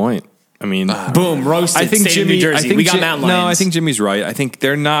 It's a good point. I mean, boom, roasted. I think state Jimmy. of New Jersey. We got mountain lions. No, I think Jimmy's right. I think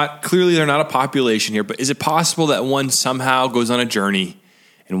they're not a population here. But is it possible that one somehow goes on a journey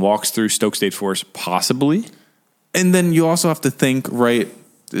and walks through Stoke State Forest? Possibly. And then you also have to think, right?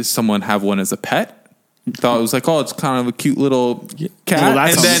 Does someone have one as a pet? Thought it was like, it's kind of a cute little cat. Well,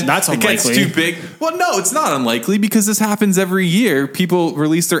 and then that's it gets unlikely. too big. Well, no, it's not unlikely because this happens every year. People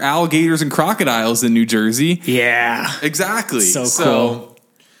release their alligators and crocodiles in New Jersey. Yeah. Exactly. So cool.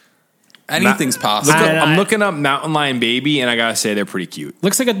 Anything's possible. I'm looking up mountain lion baby, and I gotta say they're pretty cute.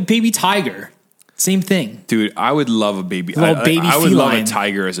 Looks like a baby tiger. Same thing. Dude, I would love a baby. Baby I would love a feline.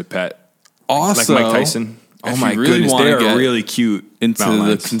 tiger as a pet, Also, like Mike Tyson. Oh if my you really goodness, wanna they are get really cute. into mountain the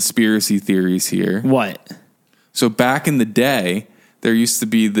lions. conspiracy theories here. What? So back in the day, there used to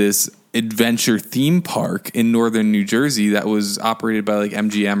be this adventure theme park in northern New Jersey that was operated by like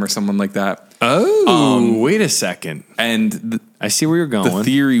MGM or someone like that. Oh, wait a second. And I see where you're going. the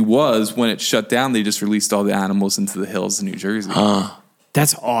theory was when it shut down, they just released all the animals into the hills of New Jersey.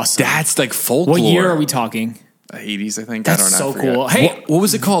 That's awesome. That's like folklore. What year are we talking? The 80s, I think. That's I don't know. so I forget. cool. Hey, What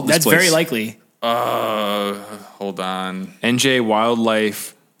was it called? This that's place? very likely. Hold on. NJ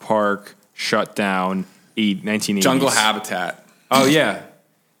Wildlife Park shut down 1980s. Jungle Habitat. Oh yeah,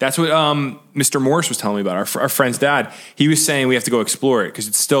 that's what Mr. Morris was telling me about. Our friend's dad. He was saying we have to go explore it because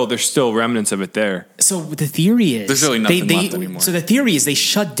there's still remnants of it there. So the theory is There's really nothing left anymore. So the theory is they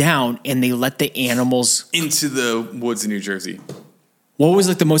shut down and they let the animals. Into the woods of New Jersey. What was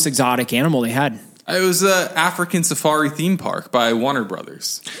like the most exotic animal they had? It was an African safari theme park by Warner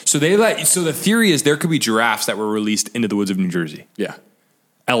Brothers. So the theory is there could be giraffes that were released into the woods of New Jersey. Yeah.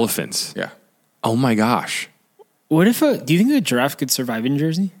 Elephants. Yeah. Oh my gosh. What if do you think a giraffe could survive in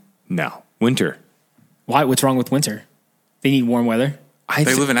Jersey? No. Winter. Why? What's wrong with winter? They need warm weather.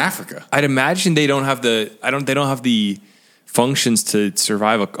 They live in Africa. I'd imagine they don't have the functions to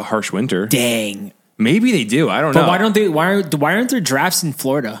survive a harsh winter. Dang. Maybe they do. I don't know. But why don't they? Why aren't there giraffes in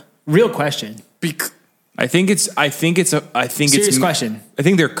Florida? Real question. I think it's Serious question. I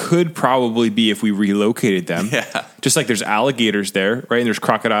think there could probably be if we relocated them. Yeah. Just like there's alligators there, right? And there's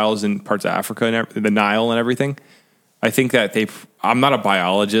crocodiles in parts of Africa and the Nile and everything. I think that I'm not a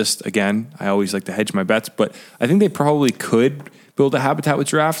biologist. Again, I always like to hedge my bets, but I think they probably could build a habitat with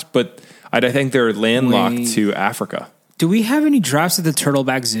giraffes, but I think they're landlocked to Africa. Do we have any giraffes at the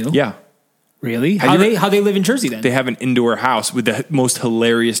Turtleback Zoo? Yeah. Really? How they live in Jersey then? They have an indoor house with the most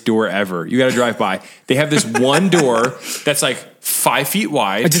hilarious door ever. You got to drive by. They have this one door that's like 5 feet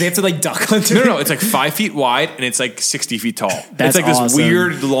wide. Do they have to like duck onto No. It's like 5 feet wide and it's like 60 feet tall. That's it's like this awesome.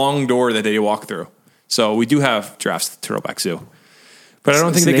 weird long door that they walk through. So we do have giraffes at the Turtleback Zoo, but I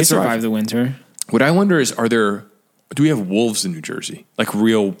don't think they can survive the winter. What I wonder is, do we have wolves in New Jersey? Like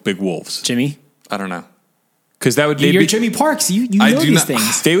real big wolves? Jimmy, I don't know. Because that would you're Jimmy Parks. You know these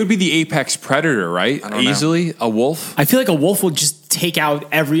things. They would be the apex predator, right? I don't know. Easily a wolf. I feel like a wolf will just take out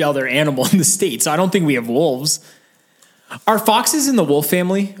every other animal in the state. So I don't think we have wolves. Are foxes in the wolf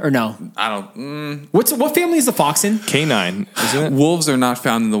family or no? I don't. What family is the fox in? Canine, isn't it? Wolves are not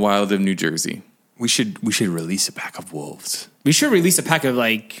found in the wild of New Jersey. We should release a pack of wolves. We should release a pack of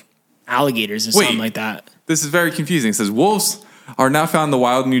like alligators or something like that. This is very confusing. It says wolves are now found in the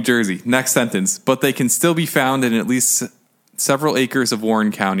wild New Jersey. Next sentence. But they can still be found in at least several acres of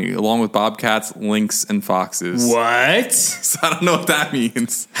Warren County, along with bobcats, lynx, and foxes. What? So I don't know what that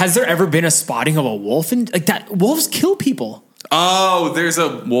means. Has there ever been a spotting of a wolf? And like that, wolves kill people. Oh, there's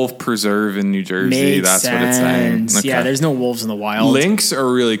a wolf preserve in New Jersey. That's what it's saying. Okay. Yeah, there's no wolves in the wild. Lynx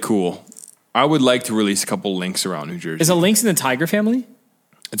are really cool. I would like to release a couple lynx around New Jersey. Is a lynx in the tiger family?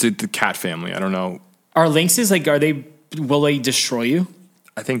 It's the cat family. I don't know. Are lynxes will they destroy you?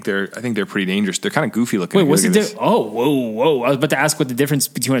 I think they're pretty dangerous. They're kind of goofy looking. Wait, what's the difference? Oh, whoa! I was about to ask what the difference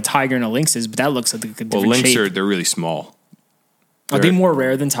between a tiger and a lynx is, but that looks like a different Well, lynx shape. they're really small. Are they more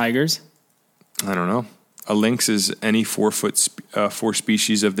rare than tigers? I don't know. A lynx is any 4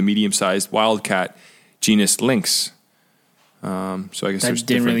 species of the medium-sized wildcat genus lynx. So I guess That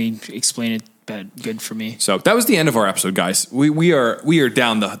didn't really explain it but good for me. So that was the end of our episode, guys. We are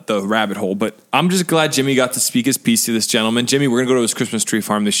down the rabbit hole, but I'm just glad Jimmy got to speak his piece to this gentleman. Jimmy, we're gonna go to his Christmas tree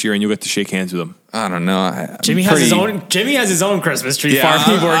farm this year, and you'll get to shake hands with him. I don't know. Jimmy has his own Christmas tree farm.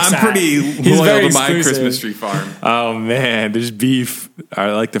 I'm pretty loyal to my Christmas tree farm. Oh man, there's beef.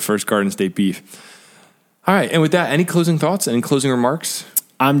 I like the first Garden State beef. All right, and with that, any closing thoughts? Any closing remarks?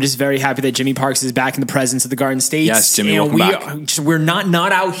 I'm just very happy that Jimmy Parks is back in the presence of the Garden State. Yes, Jimmy, and welcome back. We're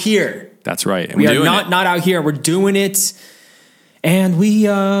not out here. That's right. And we are not out here. We're doing it. And we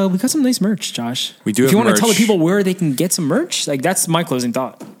got some nice merch, Josh. We do. If you want merch. to tell the people where they can get some merch, like that's my closing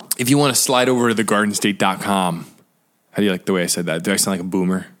thought. If you want to slide over to thegardenstate.com. How do you like the way I said that? Do I sound like a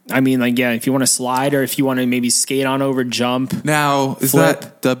boomer? I mean, like, yeah, if you want to slide or if you want to maybe skate on over, jump. Now, is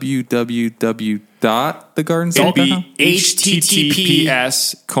that www.thegardenstate.com?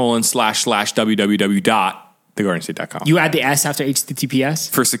 https://www.thegardenstate.com. You add the S after HTTPS?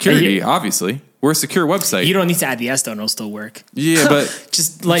 For security, obviously. We're a secure website. You don't need to add the S, though. It'll still work. Yeah, but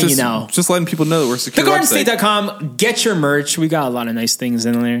just letting you know. Just letting people know that we're a secure website. Thegardenstate.com. Get your merch. We got a lot of nice things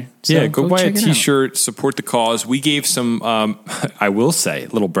in there. So yeah, go buy a t-shirt, support the cause. We gave some, I will say, a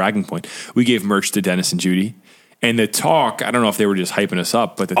little bragging point. We gave merch to Dennis and Judy. And the talk, I don't know if they were just hyping us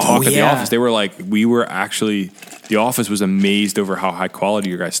up, but the talk at the office, they were like, the office was amazed over how high quality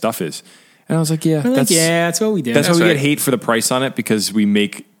your guys' stuff is. And I was like, that's what we do. That's why we get hate for the price on it, because we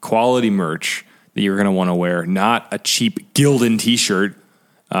make quality merch that you're going to want to wear, not a cheap Gildan t-shirt.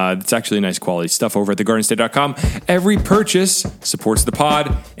 It's actually nice quality stuff over at thegardenstate.com. Every purchase supports the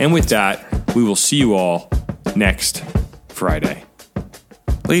pod. And with that, we will see you all next Friday.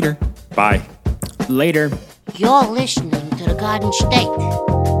 Later. Bye. Later. You're listening to the Garden State.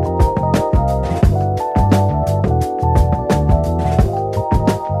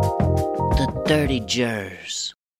 The Dirty Jers.